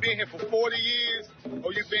you've been here for 40 years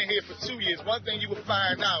or you've been here for 2 years, one thing you will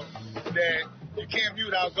find out that you can't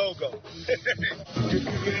mute out go-go.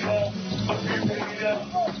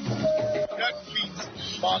 Nothing beats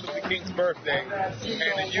Martin Luther King's birthday and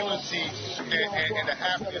the unity and the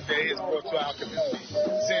happiness that it has brought to our community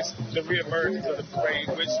since the reemergence of the parade,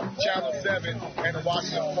 which Channel 7 and the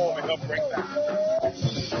Washington Forum helped bring back.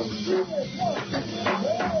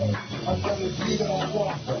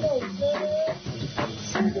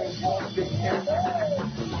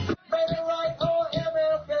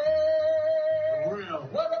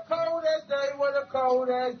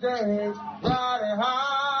 Coldest day, riding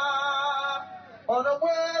high on the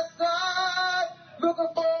west side, looking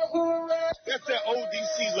for who. That's that old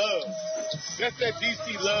DC love. That's that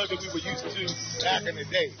DC love that we were used to back in the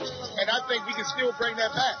day. And I think we can still bring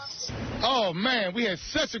that back. Oh, man, we had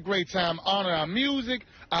such a great time honoring our music,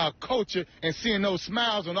 our culture, and seeing those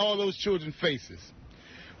smiles on all those children's faces.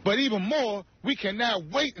 But even more, we cannot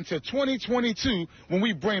wait until 2022 when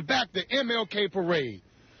we bring back the MLK Parade.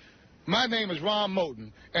 My name is Ron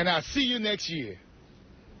Moulton, and I'll see you next year.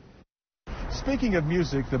 Speaking of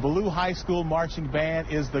music, the Ballou High School Marching Band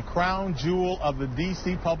is the crown jewel of the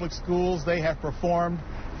D.C. public schools. They have performed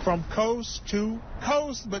from coast to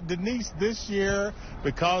coast. But, Denise, this year,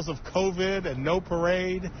 because of COVID and no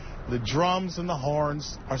parade, the drums and the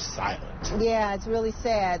horns are silent. Yeah, it's really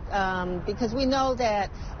sad because we know that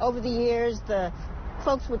over the years, the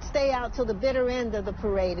folks would stay out till the bitter end of the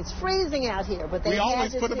parade. It's freezing out here, but they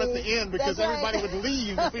always put them at the end because everybody would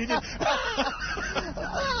leave if we didn't.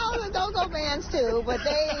 Well, the go-go bands too, but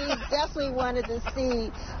they definitely wanted to see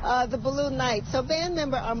the Balloon Night. So band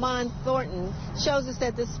member Armand Thornton shows us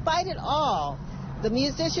that despite it all, the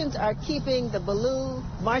musicians are keeping the Ballou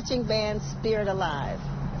marching band spirit alive.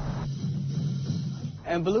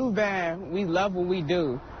 And Ballou Band, we love what we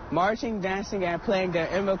do, marching, dancing, and playing at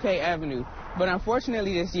MLK Avenue. But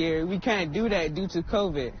unfortunately this year, we can't do that due to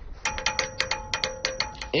COVID.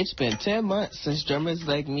 It's been 10 months since drummers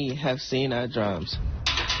like me have seen our drums.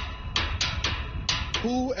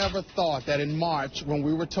 Who ever thought that in March, when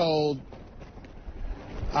we were told,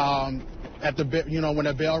 when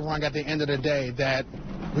the bell rang at the end of the day, that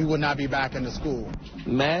we would not be back in the school?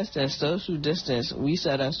 Masked and social distance, we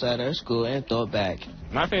sat outside our school and thought back.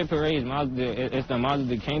 My favorite parade is the Martin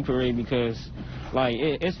Luther King parade because, like,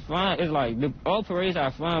 it's fun. It's like all parades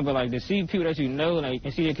are fun, but like to see people that you know, like,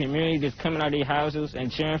 and see the community just coming out of their houses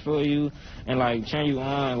and cheering for you and like cheering you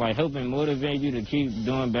on, like helping motivate you to keep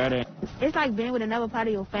doing better. It's like being with another part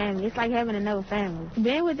of your family. It's like having another family.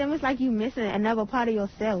 Being with them, it's like you missing another part of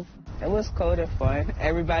yourself. It was cold and fun.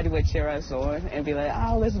 Everybody would cheer us on and be like,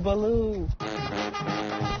 "Oh, it's Ballou."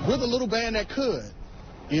 We're the little band that could.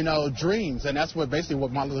 Dreams, and that's basically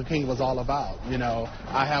what Martin Luther King was all about.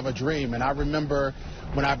 I have a dream, and I remember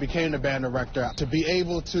when I became the band director, to be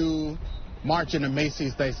able to march in the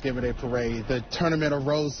Macy's Thanksgiving Day Parade, the Tournament of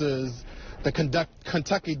Roses, the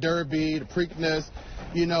Kentucky Derby, the Preakness,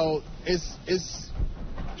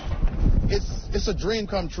 it's a dream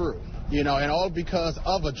come true, and all because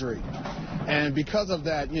of a dream. And because of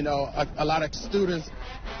that, a lot of students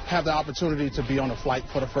have the opportunity to be on a flight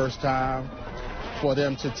for the first time, for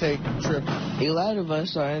them to take trips. A lot of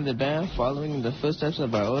us are in the band following in the footsteps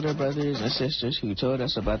of our older brothers and sisters who told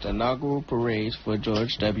us about the inaugural parades for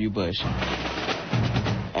George W. Bush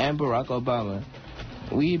and Barack Obama.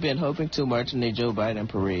 We've been hoping to march in the Joe Biden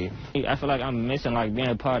parade. I feel like I'm missing being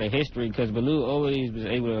a part of history because Ballou always was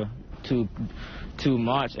able to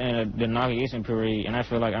march in the inauguration parade, and I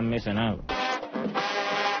feel like I'm missing out.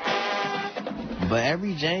 But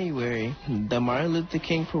every January, the Martin Luther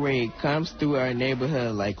King Parade comes through our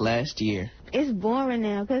neighborhood like last year. It's boring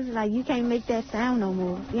now because you can't make that sound no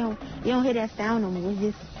more. You don't hear that sound no more.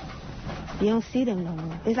 You don't see them no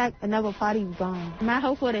more. It's like another party gone. My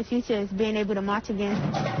hope for the future is being able to march again.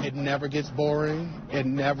 It never gets boring. I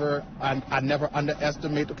never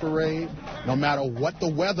underestimate the parade. No matter what the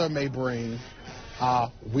weather may bring,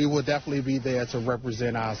 we will definitely be there to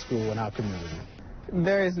represent our school and our community.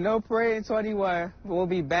 There is no parade in 21, but we'll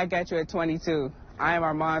be back at you at 22. I am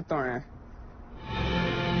Armand Thorner.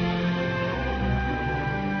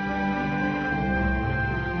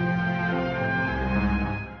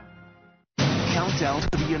 Countdown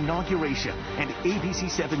to the inauguration, and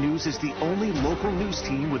ABC7 News is the only local news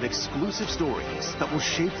team with exclusive stories that will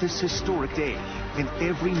shape this historic day in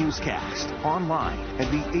every newscast, online, and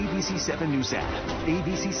the ABC7 News app.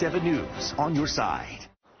 ABC7 News, on your side.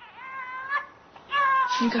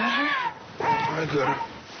 You got her? I got her.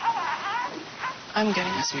 I'm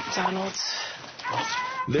getting us McDonald's.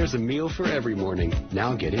 There's a meal for every morning.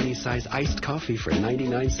 Now get any size iced coffee for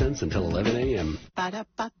 99 cents until 11 a.m.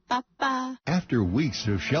 Ba-da-ba-ba-ba. After weeks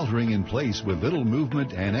of sheltering in place with little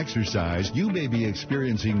movement and exercise, you may be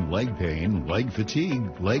experiencing leg pain, leg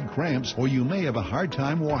fatigue, leg cramps, or you may have a hard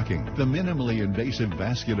time walking. The Minimally Invasive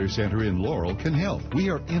Vascular Center in Laurel can help.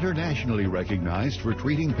 We are internationally recognized for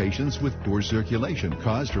treating patients with poor circulation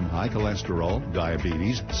caused from high cholesterol,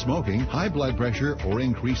 diabetes, smoking, high blood pressure, or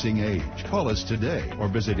increasing age. Call us today or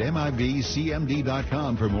visit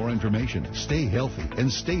MIVCMD.com for more information. Stay healthy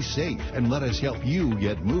and stay safe, and let us help you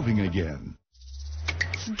get moving again.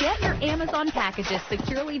 Get your Amazon packages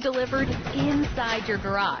securely delivered inside your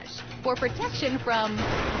garage for protection from,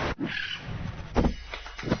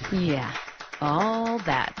 yeah, all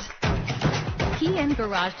that. PN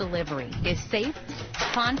Garage Delivery is safe,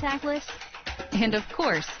 contactless, and of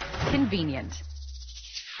course, convenient.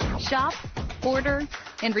 Shop, order,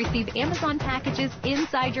 and receive Amazon packages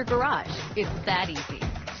inside your garage. It's that easy.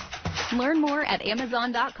 Learn more at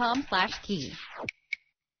Amazon.com/key.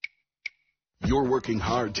 You're working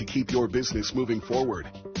hard to keep your business moving forward.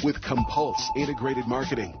 With Compulse Integrated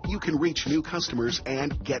Marketing, you can reach new customers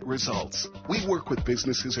and get results. We work with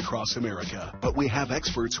businesses across America, but we have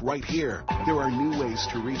experts right here. There are new ways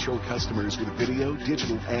to reach your customers with video,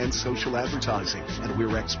 digital, and social advertising, and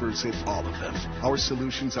we're experts in all of them. Our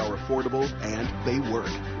solutions are affordable and they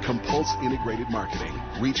work. Compulse Integrated Marketing.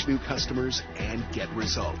 Reach new customers and get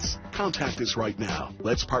results. Contact us right now.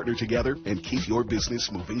 Let's partner together and keep your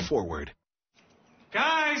business moving forward.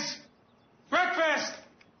 Guys, breakfast!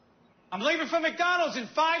 I'm leaving for McDonald's in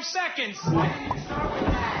 5 seconds.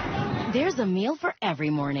 There's a meal for every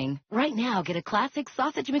morning. Right now, get a classic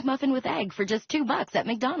sausage McMuffin with egg for just $2 at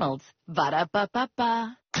McDonald's.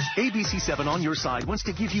 Ba-da-ba-ba-ba. ABC7 on your side wants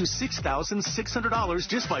to give you $6,600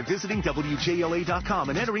 just by visiting WJLA.com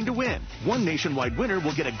and entering to win. One nationwide winner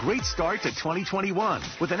will get a great start to 2021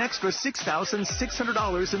 with an extra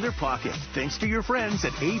 $6,600 in their pocket, thanks to your friends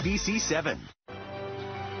at ABC7.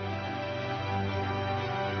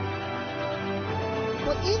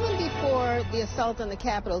 Well, even before the assault on the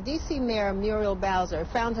Capitol, D.C. Mayor Muriel Bowser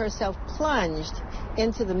found herself plunged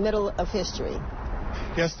into the middle of history.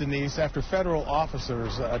 Yes, Denise, after federal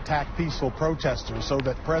officers attacked peaceful protesters so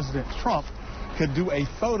that President Trump could do a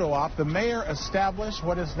photo op, the mayor established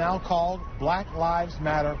what is now called Black Lives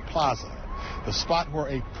Matter Plaza, the spot where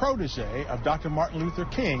a protege of Dr. Martin Luther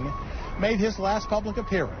King made his last public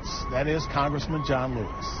appearance. That is Congressman John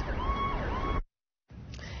Lewis.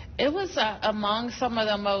 It was among some of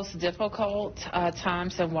the most difficult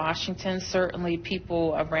times in Washington. Certainly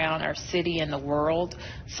people around our city and the world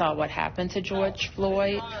saw what happened to George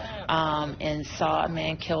Floyd and saw a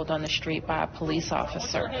man killed on the street by a police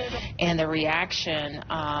officer. And the reaction,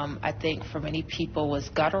 I think, for many people was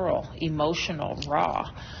guttural, emotional,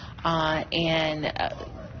 raw.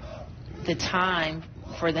 The time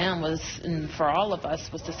for them was, and for all of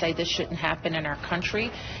us, was to say this shouldn't happen in our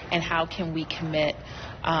country, and how can we commit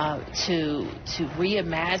to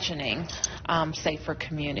reimagining safer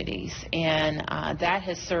communities. And that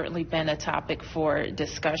has certainly been a topic for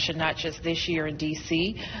discussion, not just this year in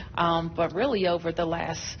D.C., but really over the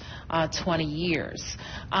last 20 years.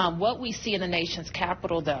 What we see in the nation's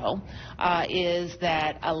capital, though, is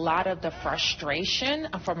that a lot of the frustration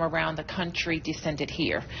from around the country descended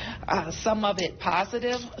here. Some of it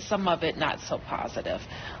positive, some of it not so positive.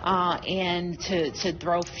 And to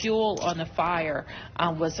throw fuel on the fire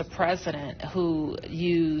was a president who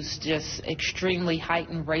used just extremely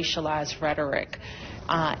heightened racialized rhetoric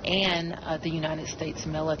and the United States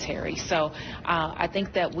military. So I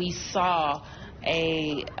think that we saw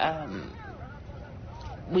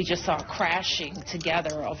we just saw a crashing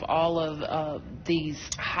together of all of these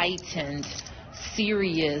heightened,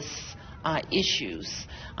 serious issues,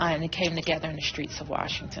 and it came together in the streets of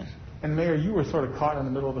Washington. And Mayor, you were sort of caught in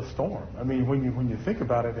the middle of the storm. I mean, when you think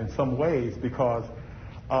about it in some ways, because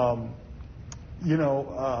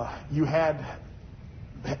you had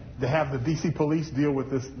to have the D.C. police deal with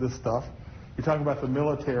this stuff. You're talking about the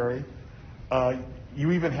military.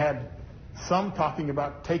 You even had some talking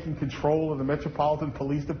about taking control of the Metropolitan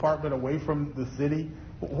Police Department away from the city.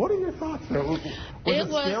 What are your thoughts there? Was it a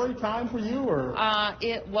scary time for you, or?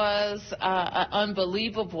 It was an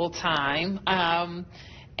unbelievable time,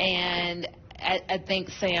 and I think,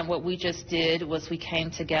 Sam, what we just did was we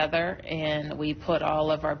came together and we put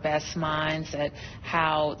all of our best minds at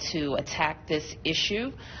how to attack this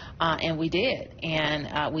issue, and we did.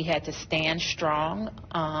 And we had to stand strong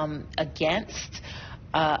against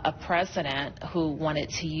a president who wanted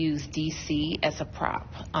to use D.C. as a prop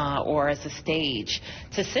or as a stage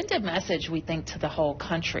to send a message, we think, to the whole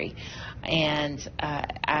country. And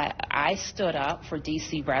I stood up for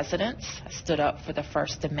D.C. residents. I stood up for the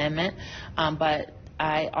First Amendment, but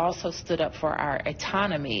I also stood up for our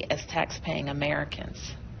autonomy as taxpaying Americans.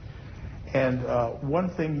 And one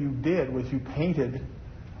thing you did was you painted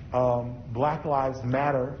Black Lives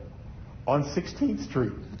Matter on 16th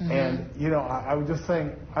Street. Mm-hmm. And, you know, I was just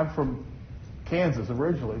saying, I'm from Kansas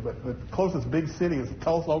originally, but the closest big city is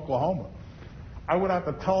Tulsa, Oklahoma. I went out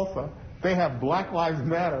to Tulsa. They have Black Lives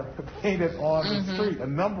Matter painted on the street. A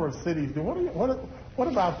number of cities do. What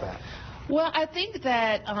about that? Well, I think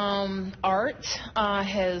that art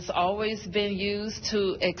has always been used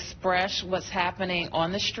to express what's happening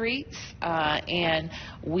on the streets, and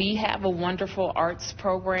we have a wonderful arts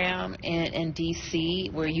program in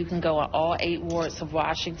D.C. where you can go on all 8 wards of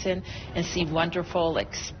Washington and see wonderful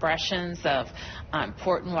expressions of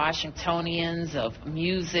important Washingtonians, of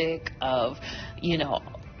music, of, you know,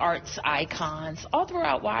 arts icons all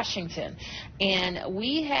throughout Washington. And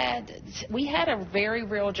we had a very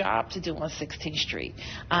real job to do on 16th Street.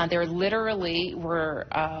 There literally were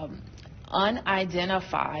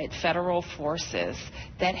unidentified federal forces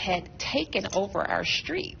that had taken over our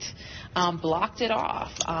street, blocked it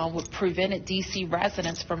off, prevented D.C.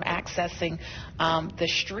 residents from accessing the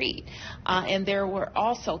street. And there were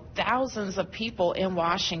also thousands of people in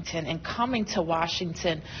Washington and coming to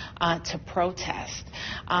Washington to protest.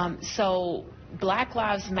 So Black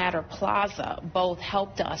Lives Matter Plaza both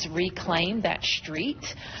helped us reclaim that street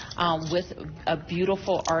with a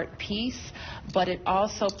beautiful art piece, but it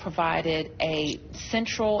also provided a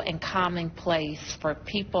central and calming place for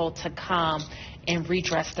people to come and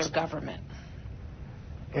redress their government.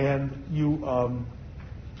 And you,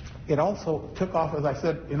 it also took off, as I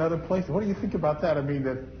said, in other places. What do you think about that? I mean,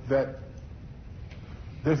 that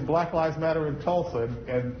there's Black Lives Matter in Tulsa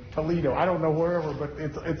and Toledo. I don't know wherever, but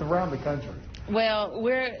it's around the country. Well,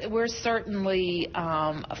 we're certainly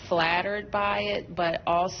flattered by it, but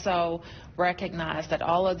also recognize that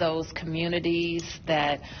all of those communities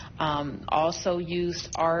that also used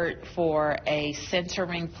art for a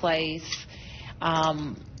centering place,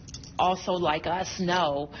 also like us,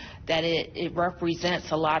 know that it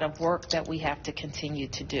represents a lot of work that we have to continue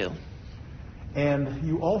to do. And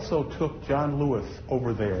you also took John Lewis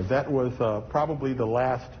over there. That was probably the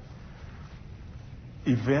last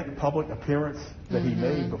public appearance that he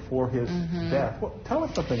made before his death. Well, tell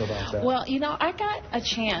us something about that. Well, you know, I got a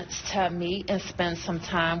chance to meet and spend some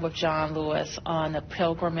time with John Lewis on a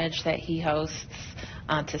pilgrimage that he hosts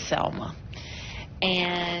to Selma.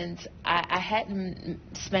 And I hadn't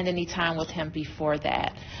spent any time with him before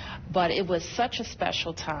that. But it was such a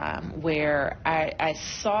special time where I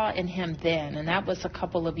saw in him then, and that was a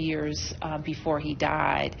couple of years before he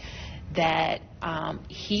died, that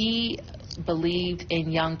he believed in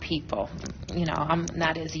young people. You know, I'm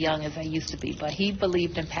not as young as I used to be, but he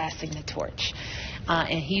believed in passing the torch.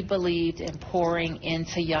 And he believed in pouring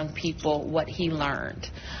into young people what he learned.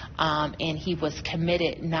 And he was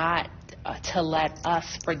committed not to let us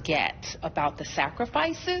forget about the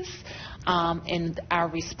sacrifices and our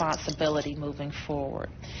responsibility moving forward.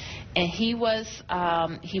 And he was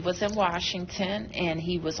in Washington, and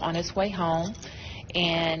he was on his way home,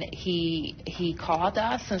 and he called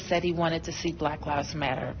us and said he wanted to see Black Lives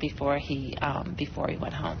Matter before he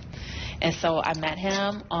went home. And so I met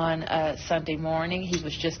him on a Sunday morning. He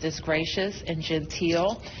was just as gracious and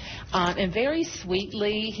genteel. And very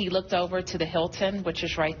sweetly, he looked over to the Hilton, which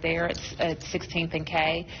is right there at 16th and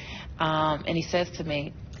K, and he says to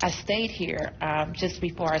me, I stayed here just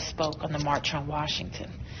before I spoke on the March on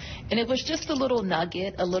Washington. And it was just a little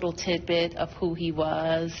nugget, a little tidbit of who he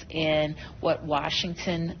was and what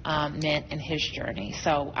Washington meant in his journey.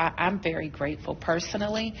 So I'm very grateful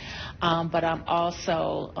personally, but I'm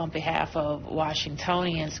also, on behalf of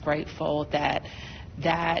Washingtonians, grateful that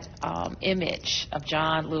that image of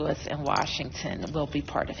John Lewis in Washington will be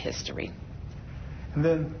part of history. And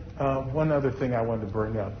then one other thing I wanted to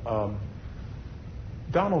bring up.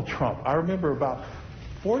 Donald Trump. I remember about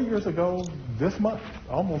 4 years ago this month,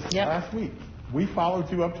 almost last week, we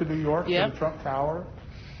followed you up to New York to the Trump Tower.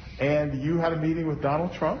 and you had a meeting with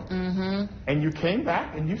Donald Trump, and you came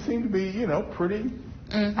back, and you seemed to be, pretty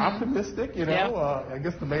optimistic, I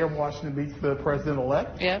guess the mayor of Washington meets the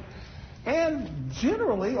president-elect. Yep. And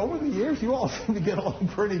generally, over the years, you all seem to get along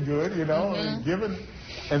pretty good,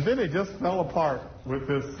 and then it just fell apart with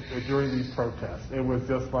this during these protests. It was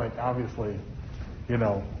just like, obviously,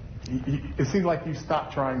 it seemed like you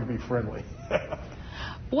stopped trying to be friendly.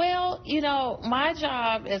 Well, my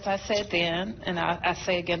job, as I said then, and I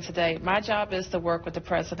say again today, my job is to work with the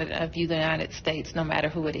President of the United States, no matter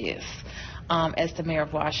who it is, as the mayor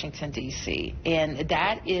of Washington, D.C. And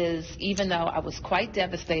that is, even though I was quite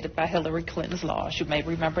devastated by Hillary Clinton's loss, you may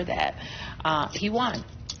remember that, he won.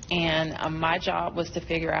 And my job was to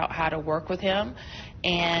figure out how to work with him.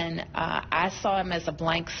 And I saw him as a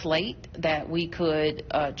blank slate that we could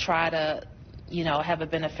try to have a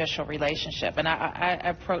beneficial relationship. And I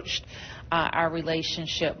approached our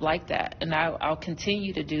relationship like that. And I'll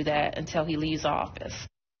continue to do that until he leaves office.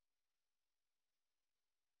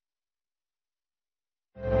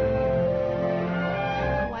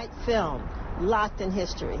 White film, locked in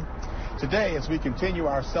history. Today, as we continue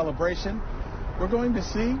our celebration, we're going to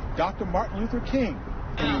see Dr. Martin Luther King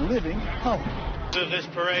in Living Home. To this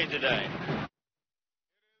parade today.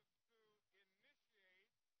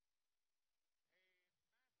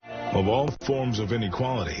 Of all forms of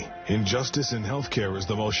inequality, injustice in healthcare is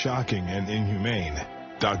the most shocking and inhumane.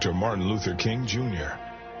 Dr. Martin Luther King, Jr.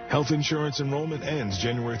 Health insurance enrollment ends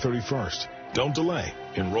January 31st. Don't delay.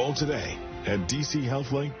 Enroll today at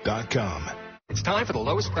dchealthlink.com. It's time for the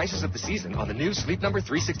lowest prices of the season on the new Sleep Number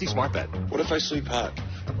 360 smart bed. What if I sleep hot?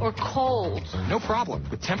 Or cold? No problem.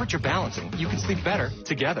 With temperature balancing, you can sleep better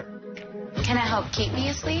together. Can it help keep me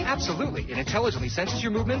asleep? Absolutely. It intelligently senses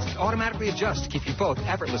your movements and automatically adjusts to keep you both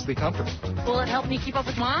effortlessly comfortable. Will it help me keep up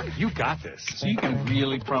with Mom? You got this. So you can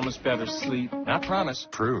really promise better sleep. Not promise,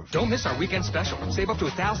 prove. Don't miss our weekend special. Save up to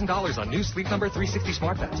 $1,000 on new Sleep Number 360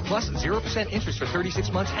 smart beds. Plus 0% interest for 36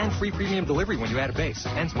 months and free premium delivery when you add a base.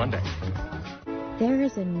 Ends Monday. There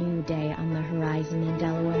is a new day on the horizon in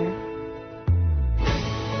Delaware,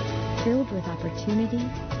 filled with opportunity,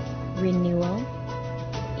 renewal,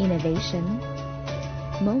 innovation,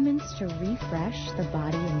 moments to refresh the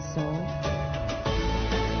body and soul.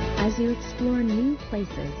 As you explore new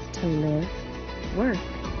places to live, work,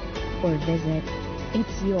 or visit,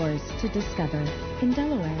 it's yours to discover in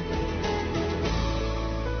Delaware.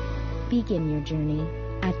 Begin your journey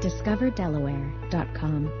at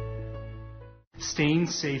discoverdelaware.com. Staying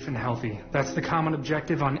safe and healthy. That's the common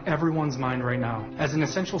objective on everyone's mind right now. As an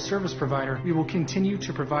essential service provider, we will continue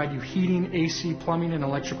to provide you heating, AC, plumbing, and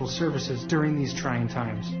electrical services during these trying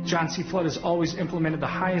times. John C. Flood has always implemented the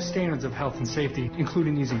highest standards of health and safety,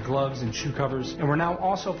 including using gloves and shoe covers, and we're now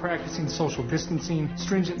also practicing social distancing,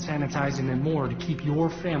 stringent sanitizing, and more to keep your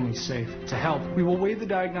family safe. To help, we will waive the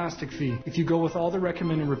diagnostic fee if you go with all the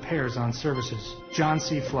recommended repairs on services. John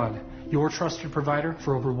C. Flood, your trusted provider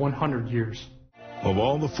for over 100 years. Of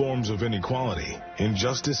all the forms of inequality,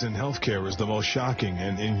 injustice in healthcare is the most shocking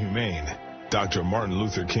and inhumane. Dr. Martin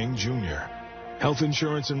Luther King, Jr. Health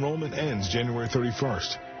insurance enrollment ends January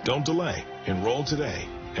 31st. Don't delay. Enroll today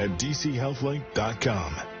at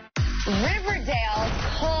dchealthlink.com. Riverdale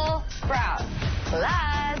Cole Sprouse.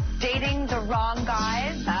 Plus, dating the wrong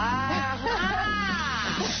guys.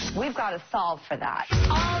 We've got to solve for that.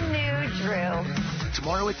 All new Drew.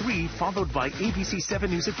 Tomorrow at 3, followed by ABC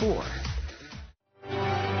 7 News at 4.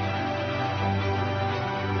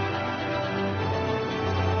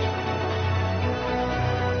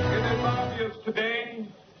 Today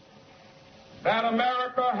that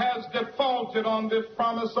America has defaulted on this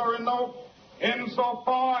promissory note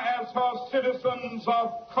insofar as her citizens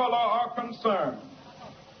of color are concerned.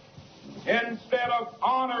 Instead of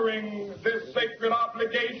honoring this sacred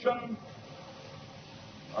obligation,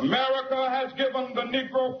 America has given the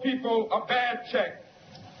Negro people a bad check,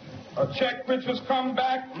 a check which has come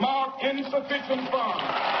back marked insufficient funds.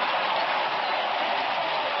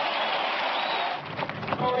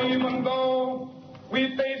 Even though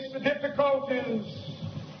we face the difficulties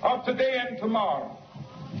of today and tomorrow,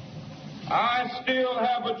 I still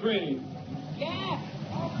have a dream. Yeah.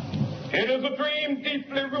 It is a dream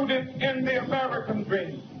deeply rooted in the American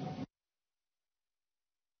dream.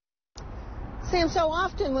 Sam, so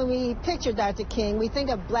often when we picture Dr. King, we think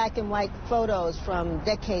of black and white photos from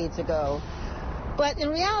decades ago. But in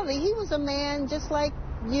reality, he was a man just like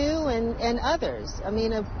you and others. I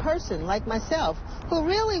mean, a person like myself who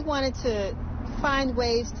really wanted to find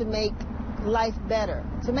ways to make life better,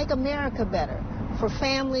 to make America better for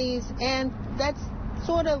families, and that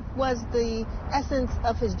sort of was the essence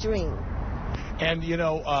of his dream. And,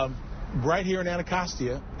 right here in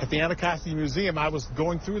Anacostia, at the Anacostia Museum. I was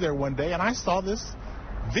going through there one day, and I saw this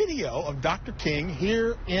video of Dr. King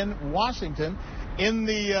here in Washington in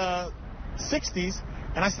the 60s,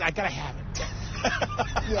 and I said, I got to have it.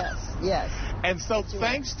 Yes. And so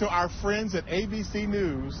thanks to our friends at ABC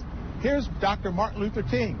News, here's Dr. Martin Luther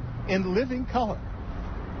King in living color.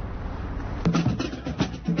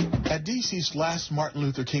 At D.C.'s last Martin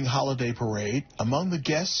Luther King holiday parade, among the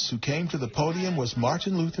guests who came to the podium was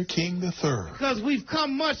Martin Luther King III. Because we've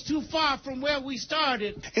come much too far from where we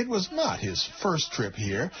started. It was not his first trip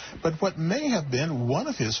here, but what may have been one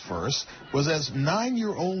of his first was as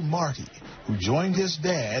 9-year-old Marty, who joined his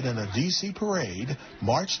dad in a D.C. parade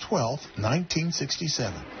March 12,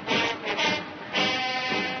 1967.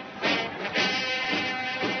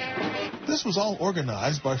 This was all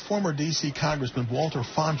organized by former D.C. Congressman Walter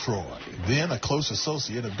Fauntroy, then a close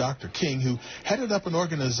associate of Dr. King, who headed up an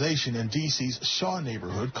organization in D.C.'s Shaw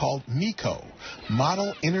neighborhood called MECO,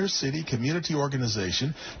 Model Inner City Community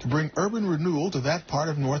Organization, to bring urban renewal to that part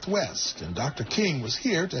of Northwest. And Dr. King was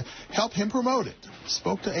here to help him promote it.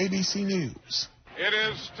 Spoke to ABC News. It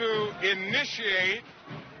is to initiate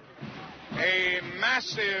a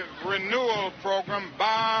massive renewal program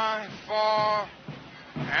by, for,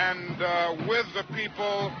 and with the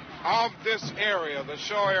people of this area, the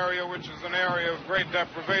Shaw area, which is an area of great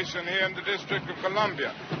deprivation here in the District of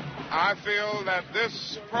Columbia. I feel that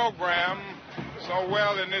this program, so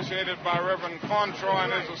well initiated by Reverend Fauntroy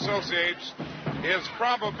and his associates, is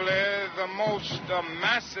probably the most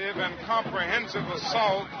massive and comprehensive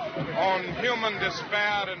assault on human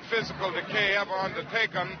despair and physical decay ever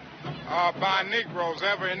undertaken by Negroes,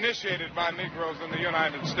 ever initiated by Negroes in the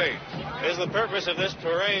United States. Is the purpose of this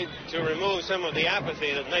parade to remove some of the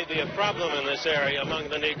apathy that may be a problem in this area among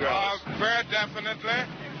the Negroes? Very definitely.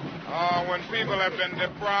 When people have been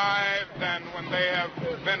deprived and when they have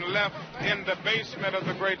been left in the basement of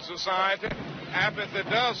the great society, apathy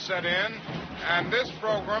does set in. And this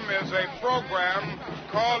program is a program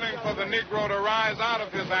calling for the Negro to rise out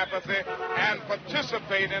of his apathy and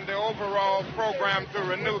participate in the overall program to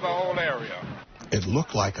renew the whole area. It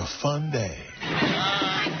looked like a fun day.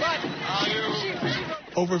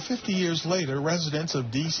 Over 50 years later, residents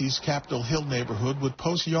of D.C.'s Capitol Hill neighborhood would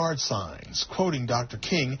post yard signs quoting Dr.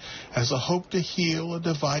 King as a hope to heal a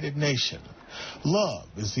divided nation. Love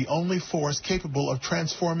is the only force capable of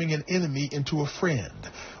transforming an enemy into a friend,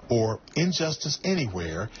 or injustice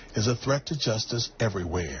anywhere is a threat to justice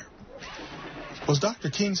everywhere. Was Dr.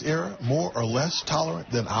 King's era more or less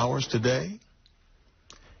tolerant than ours today?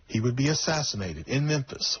 He would be assassinated in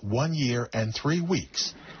Memphis 1 year and 3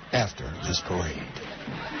 weeks after this parade.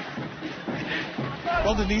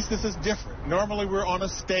 Well, Denise, this is different. Normally we're on a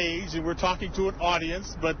stage and we're talking to an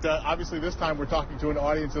audience, but obviously this time we're talking to an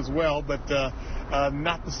audience as well, but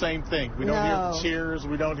not the same thing. We don't hear the cheers,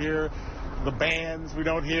 we don't hear the bands, we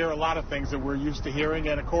don't hear a lot of things that we're used to hearing,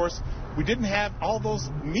 and of course we didn't have all those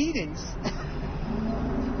meetings.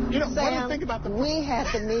 You know, Sam, what do you think about we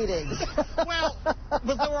had the meetings. Well, but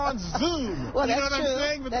they were on Zoom. Well, you know that's what true. I'm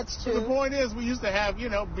saying? But that's true. The point is, we used to have,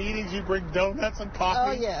 meetings. You bring donuts and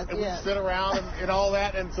coffee. And we'd sit around and all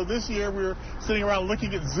that. And so this year we were sitting around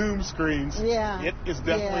looking at Zoom screens. Yeah. It is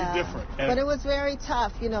definitely different. But it was very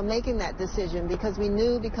tough, making that decision, because we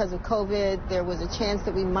knew because of COVID there was a chance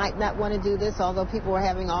that we might not want to do this, although people were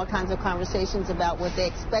having all kinds of conversations about what they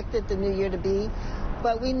expected the new year to be.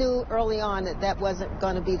 But we knew early on that that wasn't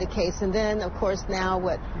going to be the case. And then, of course, now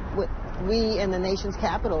what we in the nation's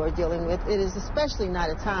capital are dealing with, it is especially not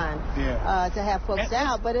a time to have folks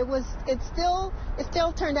out. But it still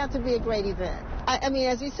turned out to be a great event. I mean,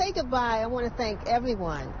 as we say goodbye, I want to thank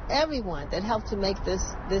everyone that helped to make this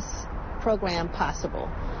program possible.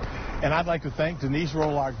 And I'd like to thank Denise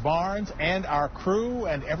Rolark Barnes and our crew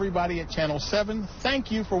and everybody at Channel 7.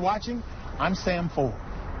 Thank you for watching. I'm Sam Ford.